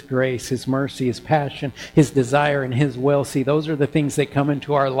 His grace, His mercy, His passion, His desire, and His will. See, those are the things that come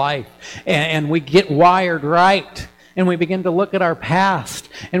into our life. And we get wired right. And we begin to look at our past.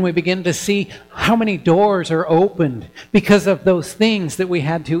 And we begin to see how many doors are opened because of those things that we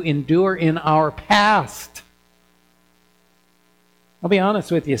had to endure in our past. I'll be honest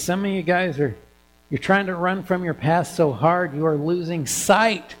with you. Some of you guys you're trying to run from your past so hard, you are losing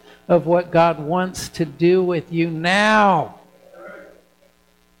sight of what God wants to do with you now.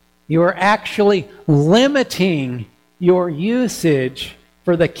 You are actually limiting your usage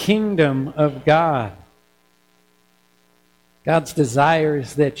for the kingdom of God. God's desire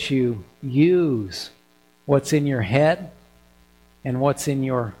is that you use what's in your head and what's in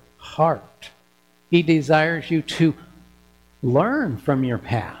your heart. He desires you to learn from your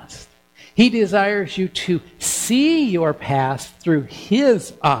past. He desires you to see your past through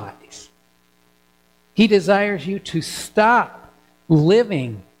His eyes. He desires you to stop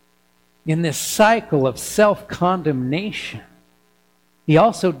living in this cycle of self-condemnation. He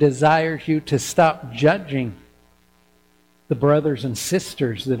also desires you to stop judging the brothers and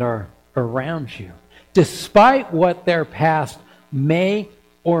sisters that are around you, despite what their past may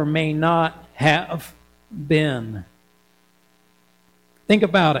or may not have been. Think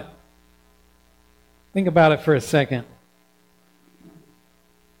about it. Think about it for a second.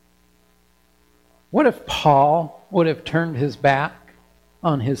 What if Paul would have turned his back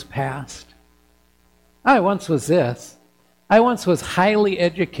on his past? I once was this. I once was highly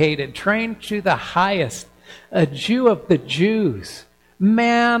educated, trained to the highest, a Jew of the Jews.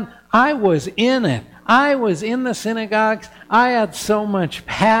 Man, I was in it. I was in the synagogues. I had so much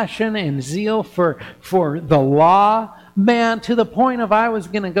passion and zeal for the law. Man, to the point of I was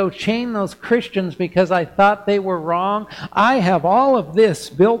going to go chain those Christians because I thought they were wrong. I have all of this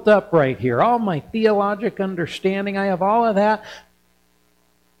built up right here, all my theologic understanding. I have all of that.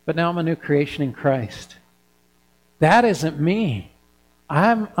 But now I'm a new creation in Christ. That isn't me.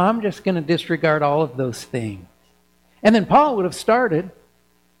 I'm just going to disregard all of those things. And then Paul would have started,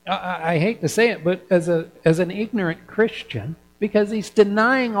 I hate to say it, but as an ignorant Christian, because he's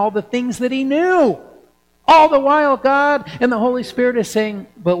denying all the things that he knew. All the while, God and the Holy Spirit is saying,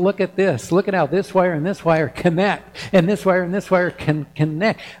 but look at this. Look at how this wire and this wire connect. And this wire and this wire can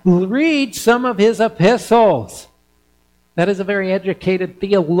connect. Read some of his epistles. That is a very educated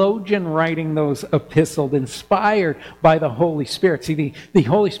theologian writing those epistles, inspired by the Holy Spirit. See, the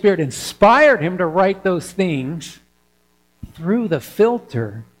Holy Spirit inspired him to write those things through the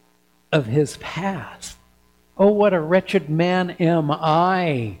filter of his past. Oh, what a wretched man am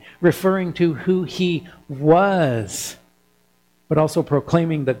I, referring to who he was, but also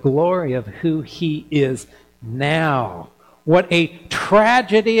proclaiming the glory of who he is now. What a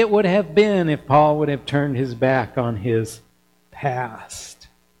tragedy it would have been if Paul would have turned his back on his past.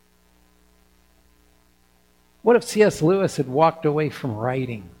 What if C.S. Lewis had walked away from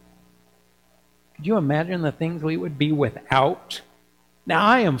writing? Could you imagine the things we would be without? Now,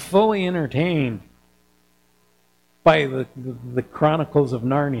 I am fully entertained by the Chronicles of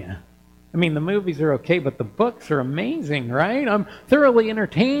Narnia. I mean, the movies are okay, but the books are amazing, right? I'm thoroughly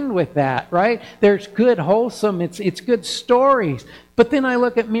entertained with that, right? There's good, wholesome, it's good stories. But then I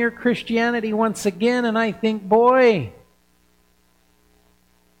look at Mere Christianity once again, and I think, boy,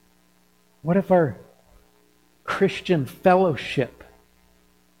 what if our Christian fellowship,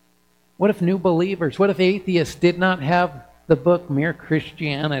 what if new believers, what if atheists did not have the book Mere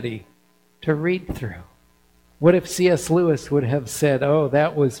Christianity to read through? What if C.S. Lewis would have said, oh,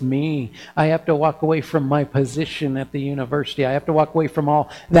 that was me. I have to walk away from my position at the university. I have to walk away from all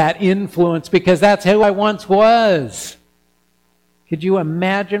that influence because that's who I once was. Could you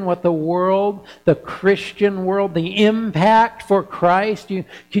imagine what the world, the Christian world, the impact for Christ?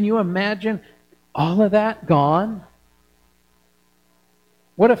 Can you imagine all of that gone?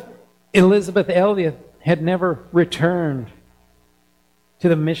 What if Elizabeth Elliot had never returned to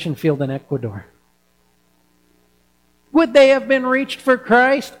the mission field in Ecuador? Would they have been reached for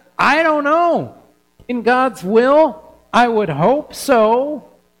Christ? I don't know. In God's will, I would hope so.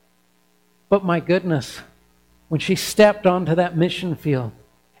 But my goodness, when she stepped onto that mission field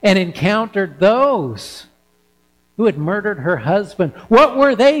and encountered those who had murdered her husband, what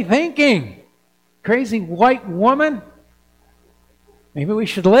were they thinking? Crazy white woman? Maybe we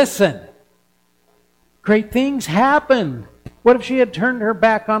should listen. Great things happened. What if she had turned her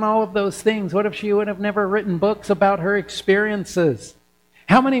back on all of those things? What if she would have never written books about her experiences?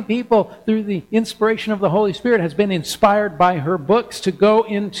 How many people, through the inspiration of the Holy Spirit, has been inspired by her books to go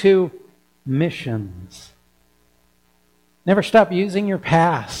into missions? Never stop using your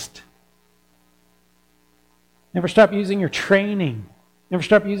past. Never stop using your training. Never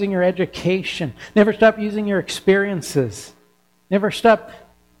stop using your education. Never stop using your experiences. Never stop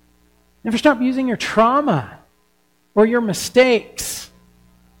using your trauma or your mistakes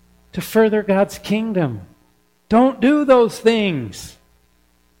to further God's kingdom. Don't do those things.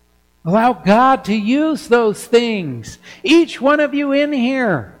 Allow God to use those things. Each one of you in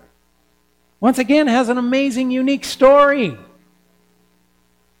here, once again, has an amazing, unique story.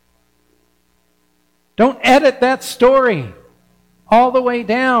 Don't edit that story all the way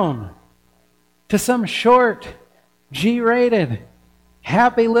down to some short, G-rated,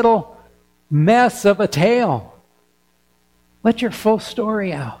 happy little mess of a tale. Let your full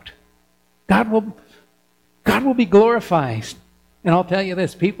story out. God will be glorified. And I'll tell you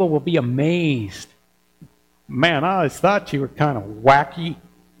this, people will be amazed. Man, I always thought you were kind of wacky.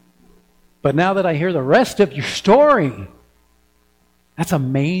 But now that I hear the rest of your story, that's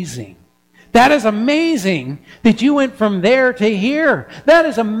amazing. That is amazing that you went from there to here. That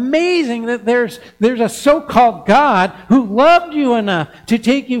is amazing that there's a so-called God who loved you enough to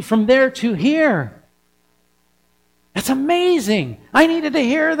take you from there to here. That's amazing. I needed to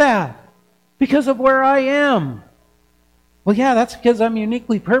hear that because of where I am. Well, yeah, that's because I'm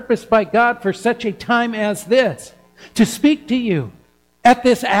uniquely purposed by God for such a time as this, to speak to you, at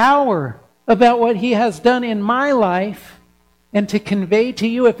this hour about what He has done in my life, and to convey to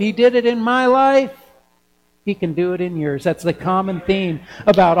you, if He did it in my life, He can do it in yours. That's the common theme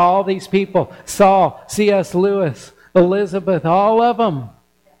about all these people. Saul, C.S. Lewis, Elizabeth, all of them.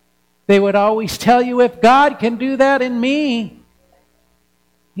 They would always tell you, if God can do that in me,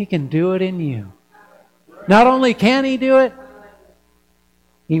 He can do it in you. Not only can He do it,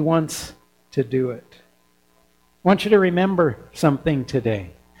 He wants to do it. I want you to remember something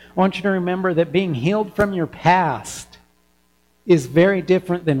today. I want you to remember that being healed from your past is very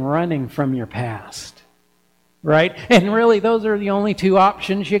different than running from your past. Right? And really, those are the only two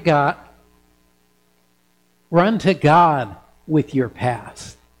options you got. Run to God with your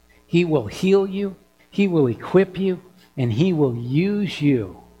past. He will heal you, He will equip you, and He will use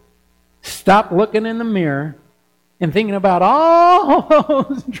you. Stop looking in the mirror and thinking about all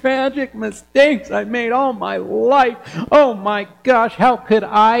those tragic mistakes I made all my life. Oh my gosh, how could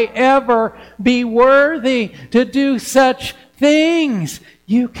I ever be worthy to do such things?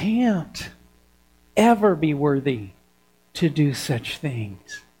 You can't ever be worthy to do such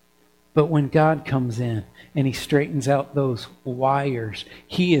things. But when God comes in and He straightens out those wires,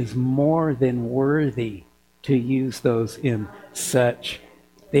 He is more than worthy to use those in such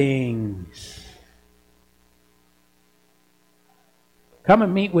things. Come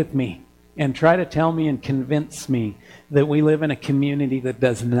and meet with me and try to tell me and convince me that we live in a community that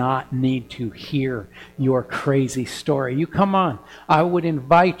does not need to hear your crazy story. You come on. I would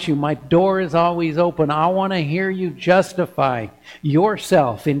invite you. My door is always open. I want to hear you justify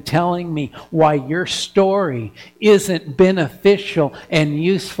yourself in telling me why your story isn't beneficial and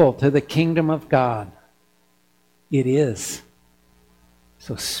useful to the kingdom of God. It is.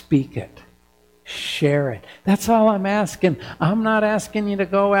 So speak it. Share it. That's all I'm asking. I'm not asking you to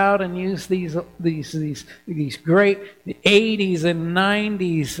go out and use these great 80s and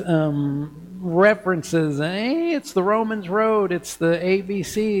 90s references. Hey, it's the Romans Road. It's the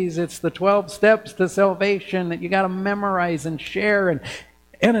ABCs. It's the 12 steps to salvation that you got to memorize and share. And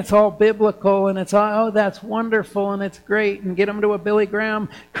it's all biblical. And it's all, oh, that's wonderful. And it's great. And get them to a Billy Graham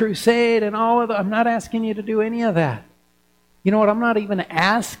crusade and all of that. I'm not asking you to do any of that. You know what? I'm not even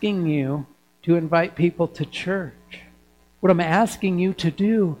asking you to invite people to church. What I'm asking you to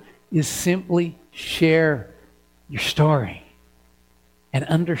do is simply share your story and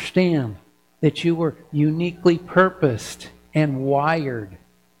understand that you were uniquely purposed and wired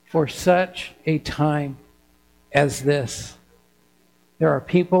for such a time as this. There are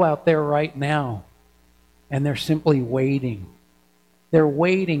people out there right now, and they're simply waiting. They're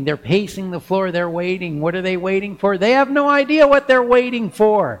waiting. They're pacing the floor. They're waiting. What are they waiting for? They have no idea what they're waiting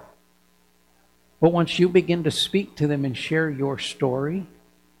for. But once you begin to speak to them and share your story,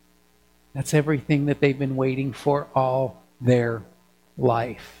 that's everything that they've been waiting for all their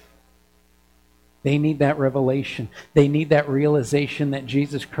life. They need that revelation. They need that realization that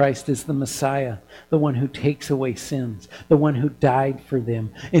Jesus Christ is the Messiah, the one who takes away sins, the one who died for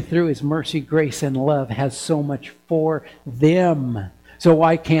them, and through His mercy, grace, and love has so much for them. So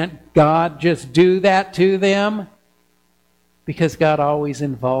why can't God just do that to them? Because God always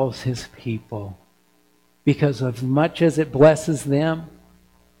involves His people. Because as much as it blesses them,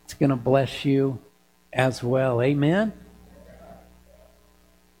 it's going to bless you as well. Amen?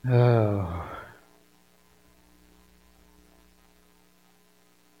 Oh.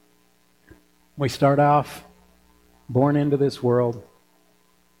 We start off born into this world,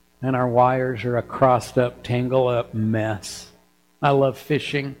 and our wires are a crossed up, tangled up mess. I love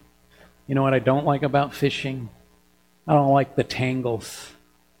fishing. You know what I don't like about fishing? I don't like the tangles.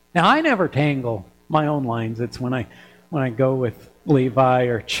 Now, I never tangle my own lines. It's when I go with Levi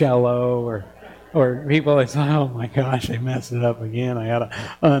or Cello or people that say, oh my gosh, they messed it up again. I gotta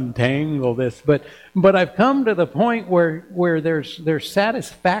untangle this. But I've come to the point where there's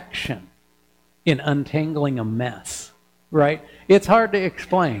satisfaction in untangling a mess. Right? It's hard to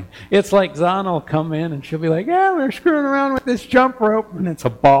explain. It's like Zana will come in and she'll be like, yeah, we're screwing around with this jump rope and it's a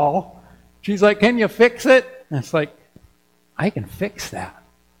ball. She's like, can you fix it? And it's like, I can fix that.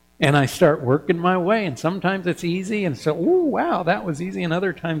 And I start working my way, and sometimes it's easy, and so, oh, wow, that was easy. And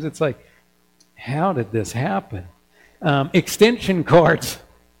other times it's like, how did this happen? Extension cords.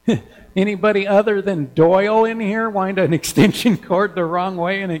 Anybody other than Doyle in here wind an extension cord the wrong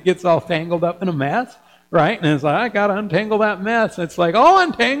way, and it gets all tangled up in a mess, right? And it's like, I got to untangle that mess. It's like, oh,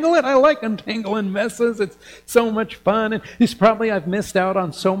 untangle it. I like untangling messes. It's so much fun. And it's probably I've missed out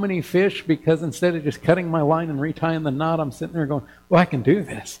on so many fish because instead of just cutting my line and retying the knot, I'm sitting there going, well, I can do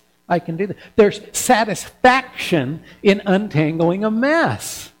this. I can do that. There's satisfaction in untangling a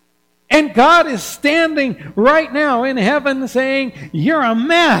mess. And God is standing right now in heaven saying, you're a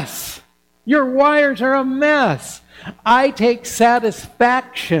mess. Your wires are a mess. I take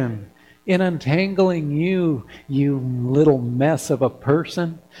satisfaction in untangling you, you little mess of a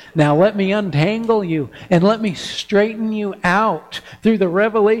person. Now let me untangle you and let me straighten you out through the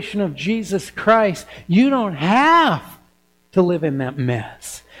revelation of Jesus Christ. You don't have to live in that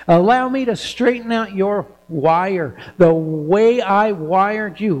mess. Allow me to straighten out your wire, the way I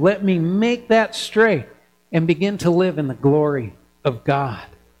wired you. Let me make that straight and begin to live in the glory of God.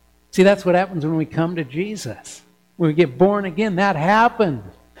 See, that's what happens when we come to Jesus. When we get born again, that happens.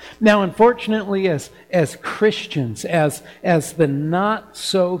 Now, unfortunately, as Christians, as the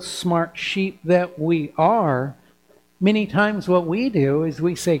not-so-smart sheep that we are, many times what we do is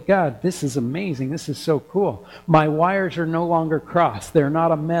we say, God, this is amazing. This is so cool. My wires are no longer crossed. They're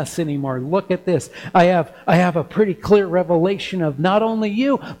not a mess anymore. Look at this. I have a pretty clear revelation of not only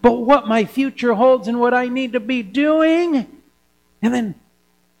you, but what my future holds and what I need to be doing. And then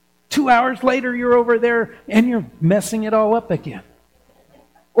 2 hours later, you're over there and you're messing it all up again.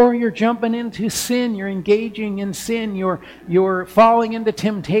 Or you're jumping into sin, you're engaging in sin, you're falling into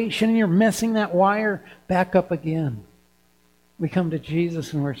temptation, and you're messing that wire back up again. We come to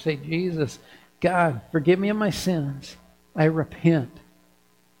Jesus and we say, Jesus, God, forgive me of my sins. I repent.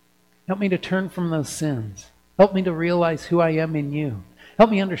 Help me to turn from those sins. Help me to realize who I am in you. Help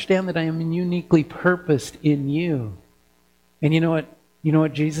me understand that I am uniquely purposed in you. And you know what? You know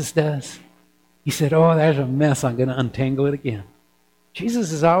what Jesus does? He said, oh, there's a mess. I'm going to untangle it again.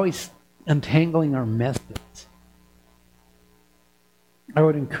 Jesus is always untangling our messes. I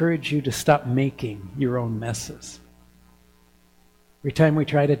would encourage you to stop making your own messes. Every time we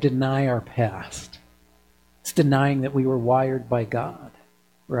try to deny our past, it's denying that we were wired by God,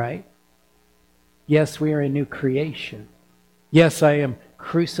 right? Yes, we are a new creation. Yes, I am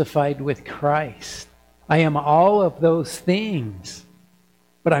crucified with Christ. I am all of those things,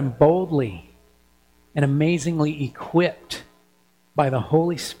 but I'm boldly and amazingly equipped by the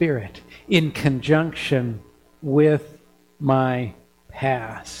Holy Spirit in conjunction with my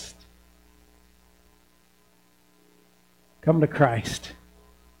past. Come to Christ.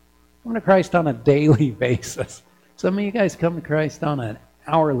 Come to Christ on a daily basis. Some of you guys come to Christ on an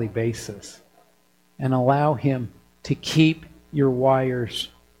hourly basis and allow Him to keep your wires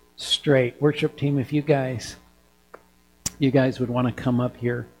straight. Worship team, if you guys would want to come up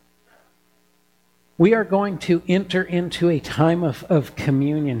here. We are going to enter into a time of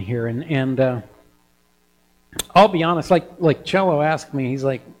communion here, and I'll be honest, like Cello asked me, he's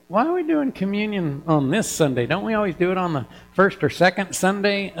like, why are we doing communion on this Sunday? Don't we always do it on the first or second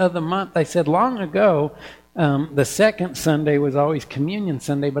Sunday of the month? I said long ago, the second Sunday was always Communion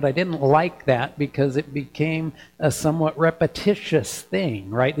Sunday, but I didn't like that because it became a somewhat repetitious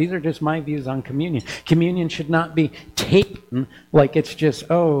thing, right? These are just my views on communion. Communion should not be taken like it's just,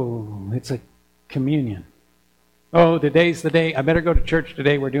 oh, it's a communion. Oh, today's the day. I better go to church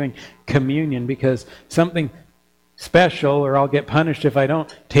today. We're doing communion because something special, or I'll get punished if I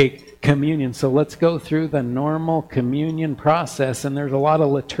don't take communion. So let's go through the normal communion process. And there's a lot of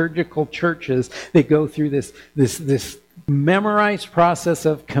liturgical churches that go through this memorized process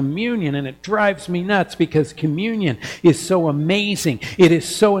of communion, and it drives me nuts because communion is so amazing. It is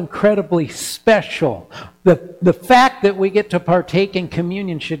so incredibly special. The fact that we get to partake in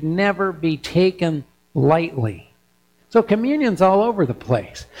communion should never be taken lightly. So communion's all over the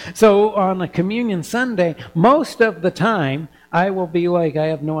place. So on a communion Sunday, most of the time, I will be like, I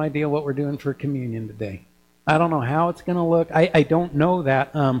have no idea what we're doing for communion today. I don't know how it's going to look. I don't know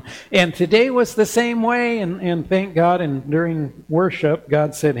that. And today was the same way, and thank God, and during worship,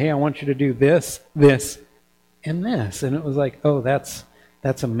 God said, hey, I want you to do this, this, and this. And it was like, oh, that's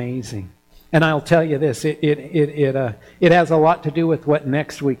amazing. And I'll tell you this, it has a lot to do with what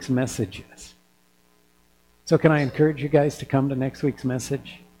next week's message is. So can I encourage you guys to come to next week's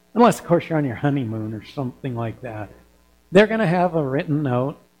message? Unless, of course, you're on your honeymoon or something like that. They're going to have a written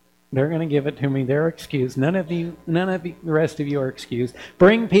note. They're going to give it to me. They're excused. None of the rest of you are excused.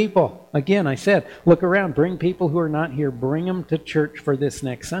 Bring people. Again, I said, look around. Bring people who are not here. Bring them to church for this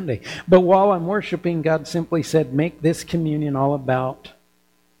next Sunday. But while I'm worshiping, God simply said, make this communion all about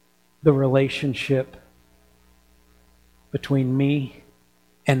the relationship between me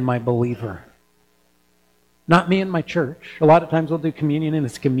and my believer. Not me and my church. A lot of times we'll do communion and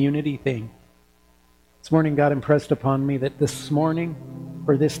it's a community thing. This morning God impressed upon me that this morning,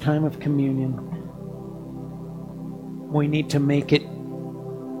 for this time of communion, we need to make it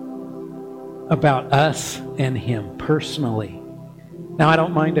about us and Him personally. Now, I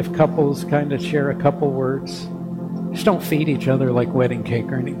don't mind if couples kind of share a couple words. Just don't feed each other like wedding cake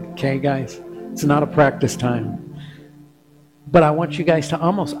or anything, okay, guys? It's not a practice time. But I want you guys to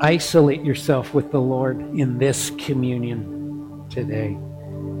almost isolate yourself with the Lord in this communion today.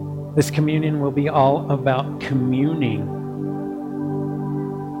 This communion will be all about communing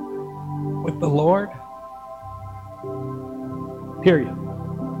with the Lord. Period.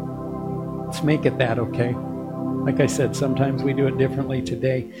 Let's make it that, okay? Like I said, sometimes we do it differently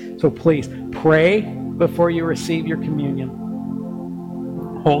today. So please, pray before you receive your communion.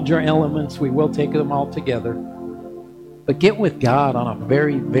 Hold your elements. We will take them all together. But get with God on a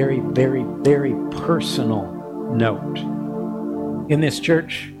very, very, very, very personal note. In this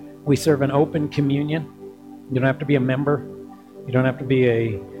church, we serve an open communion. You don't have to be a member. You don't have to be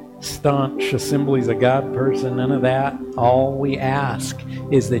a staunch Assemblies of God person, none of that. All we ask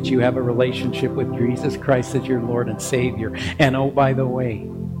is that you have a relationship with Jesus Christ as your Lord and Savior. And oh, by the way,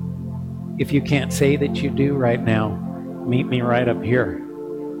 if you can't say that you do right now, meet me right up here.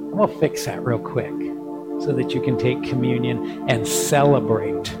 And we'll fix that real quick so that you can take communion and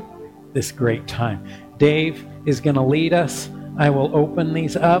celebrate this great time. Dave is going to lead us. I will open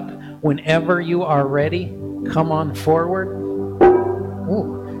these up. Whenever you are ready, come on forward.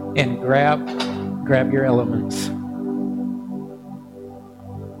 Ooh. And grab your elements.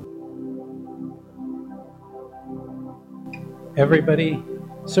 Everybody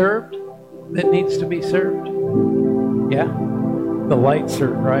served that needs to be served? Yeah? The lights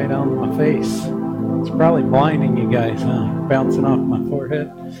are right on my face. It's probably blinding you guys, huh? Bouncing off my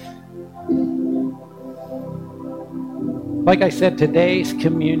forehead. Like I said, today's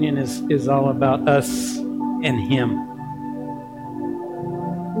communion is all about us and Him.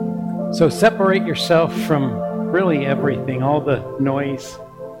 So separate yourself from really everything, all the noise,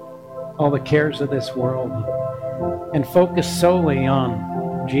 all the cares of this world, and focus solely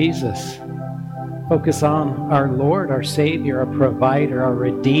on Jesus. Focus on our Lord, our Savior, our provider, our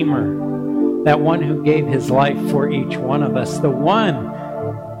Redeemer, that one who gave His life for each one of us, the one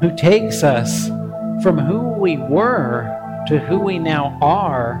who takes us from who we were to who we now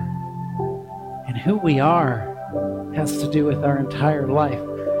are. And who we are has to do with our entire life.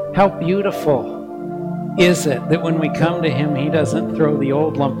 How beautiful is it that when we come to Him, He doesn't throw the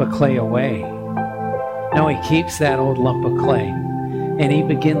old lump of clay away. No, He keeps that old lump of clay, and He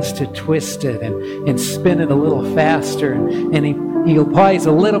begins to twist it and spin it a little faster, and He applies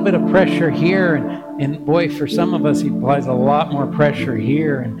a little bit of pressure here, and boy, for some of us, He applies a lot more pressure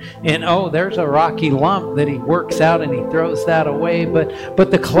here, and oh, there's a rocky lump that He works out and He throws that away,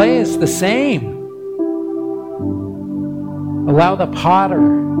 but the clay is the same. Allow the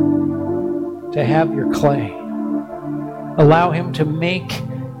potter to have your clay. Allow Him to make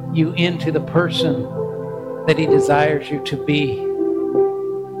you into the person that He desires you to be.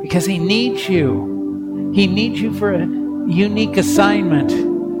 Because He needs you. He needs you for a unique assignment.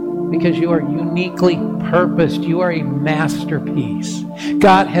 Because you are uniquely purposed. You are a masterpiece.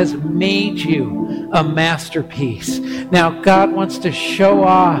 God has made you a masterpiece. Now God wants to show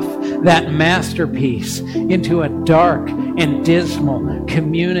off that masterpiece into a dark and dismal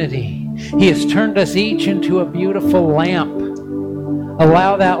community. He has turned us each into a beautiful lamp.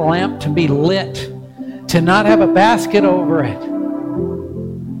 Allow that lamp to be lit, to not have a basket over it,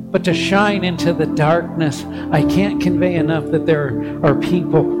 but to shine into the darkness. I can't convey enough that there are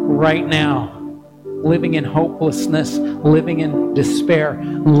people right now living in hopelessness, living in despair,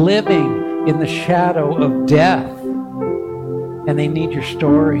 living in the shadow of death, and they need your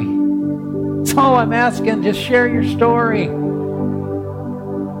story. That's all I'm asking. Just share your story.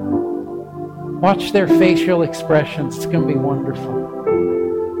 Watch their facial expressions. It's going to be wonderful.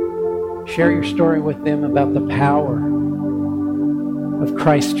 Share your story with them about the power of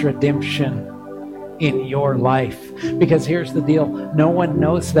Christ's redemption in your life. Because here's the deal. No one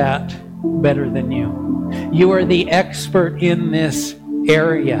knows that better than you. You are the expert in this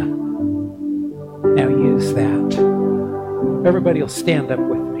area. Now use that. Everybody will stand up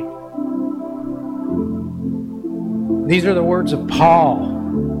with me. These are the words of Paul,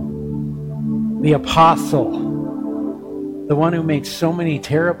 the apostle, the one who made so many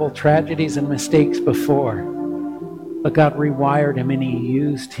terrible tragedies and mistakes before. But God rewired him and He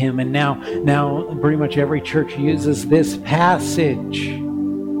used him. And now pretty much every church uses this passage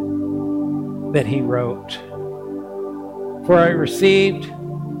that he wrote. For I received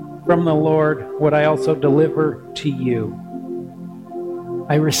from the Lord what I also deliver to you.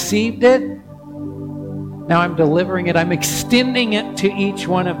 I received it. Now I'm delivering it. I'm extending it to each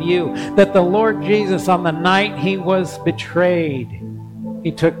one of you. That the Lord Jesus, on the night He was betrayed,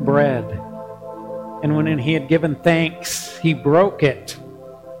 He took bread. And when He had given thanks, He broke it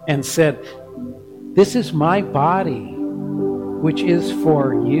and said, This is my body, which is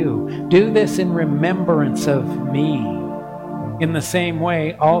for you. Do this in remembrance of me. In the same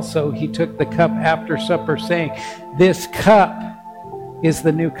way, also, he took the cup after supper, saying, this cup is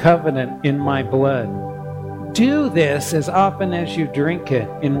the new covenant in my blood. Do this as often as you drink it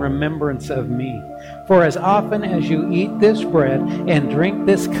in remembrance of me. For as often as you eat this bread and drink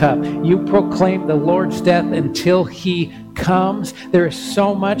this cup, you proclaim the Lord's death until he comes. There is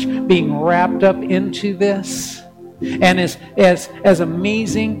so much being wrapped up into this. And as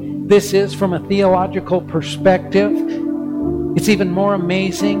amazing this is from a theological perspective, it's even more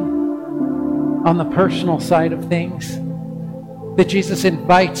amazing on the personal side of things, that Jesus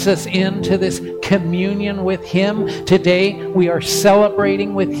invites us into this communion with him. Today we are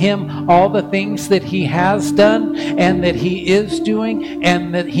celebrating with him all the things that he has done and that he is doing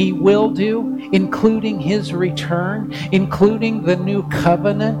and that he will do, including his return, including the new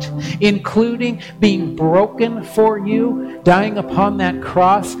covenant, including being broken for you, dying upon that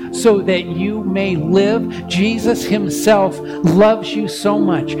cross so that you may live. Jesus himself loves you so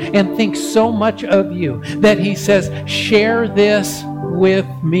much and thinks so much of you that he says, share this with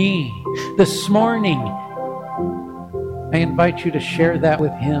me. This morning, I invite you to share that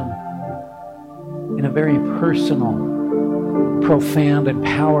with him in a very personal, profound, and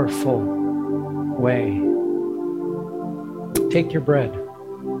powerful way. Take your bread.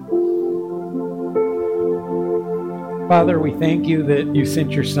 Father, we thank you that you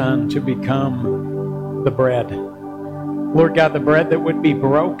sent your Son to become the bread. Lord God, the bread that would be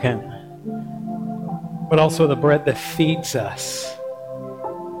broken, but also the bread that feeds us.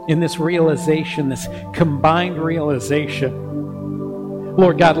 In this realization, this combined realization,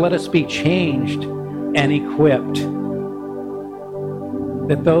 Lord God, let us be changed and equipped,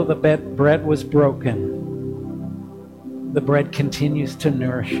 that though the bread was broken, the bread continues to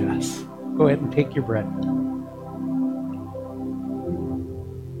nourish us. Go ahead and take your bread.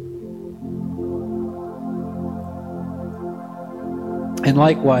 And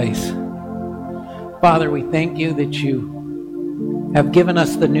likewise, Father, we thank you that you have given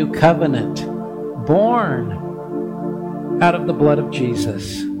us the new covenant, born out of the blood of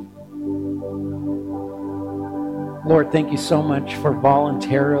Jesus. Lord, thank you so much for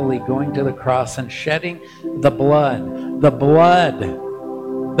voluntarily going to the cross and shedding the blood, the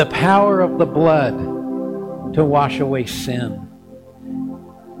power of the blood to wash away sin.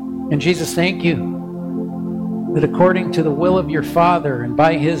 And Jesus, thank you that according to the will of your Father and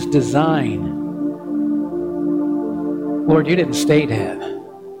by his design, Lord, you didn't stay dead.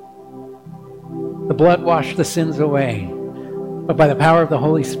 The blood washed the sins away. But by the power of the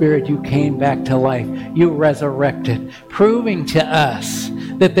Holy Spirit, you came back to life. You resurrected, proving to us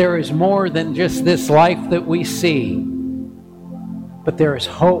that there is more than just this life that we see. But there is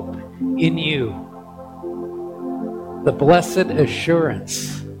hope in you. The blessed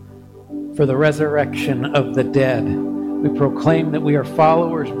assurance for the resurrection of the dead. We proclaim that we are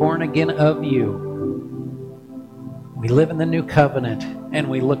followers born again of you. We live in the new covenant, and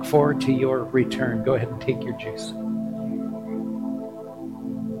we look forward to your return. Go ahead and take your juice.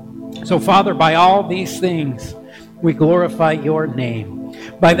 So, Father, by all these things, we glorify your name.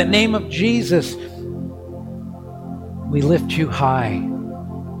 By the name of Jesus, we lift you high.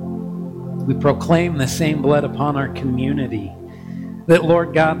 We proclaim the same blood upon our community. That,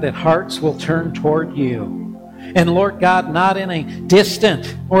 Lord God, that hearts will turn toward you. And Lord God, not in a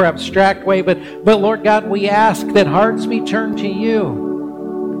distant or abstract way, but Lord God, we ask that hearts be turned to you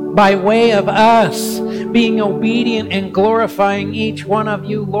by way of us being obedient and glorifying each one of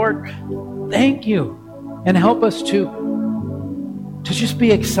you. Lord, thank you. And help us to just be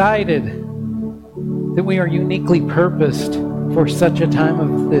excited that we are uniquely purposed for such a time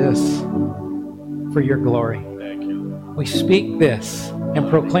of this, for your glory. Thank you. We speak this and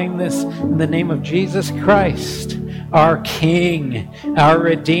proclaim this in the name of Jesus Christ, our King, our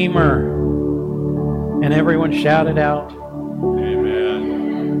Redeemer. And everyone shouted out,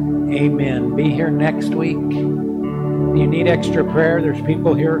 Amen. Amen. Be here next week. If you need extra prayer, there's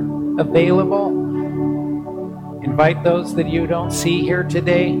people here available. Invite those that you don't see here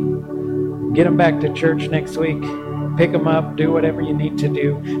today. Get them back to church next week. Pick them up. Do whatever you need to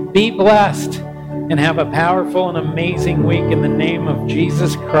do. Be blessed. And have a powerful and amazing week in the name of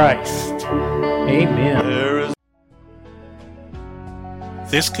Jesus Christ. Amen.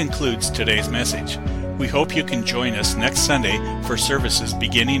 This concludes today's message. We hope you can join us next Sunday for services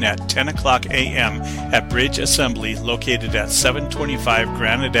beginning at 10 o'clock a.m. at Bridge Assembly located at 725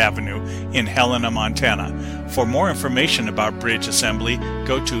 Granite Avenue in Helena, Montana. For more information about Bridge Assembly,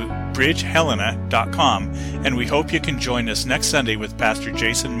 go to bridgehelena.com, and we hope you can join us next Sunday with Pastor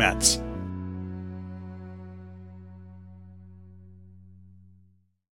Jason Metz.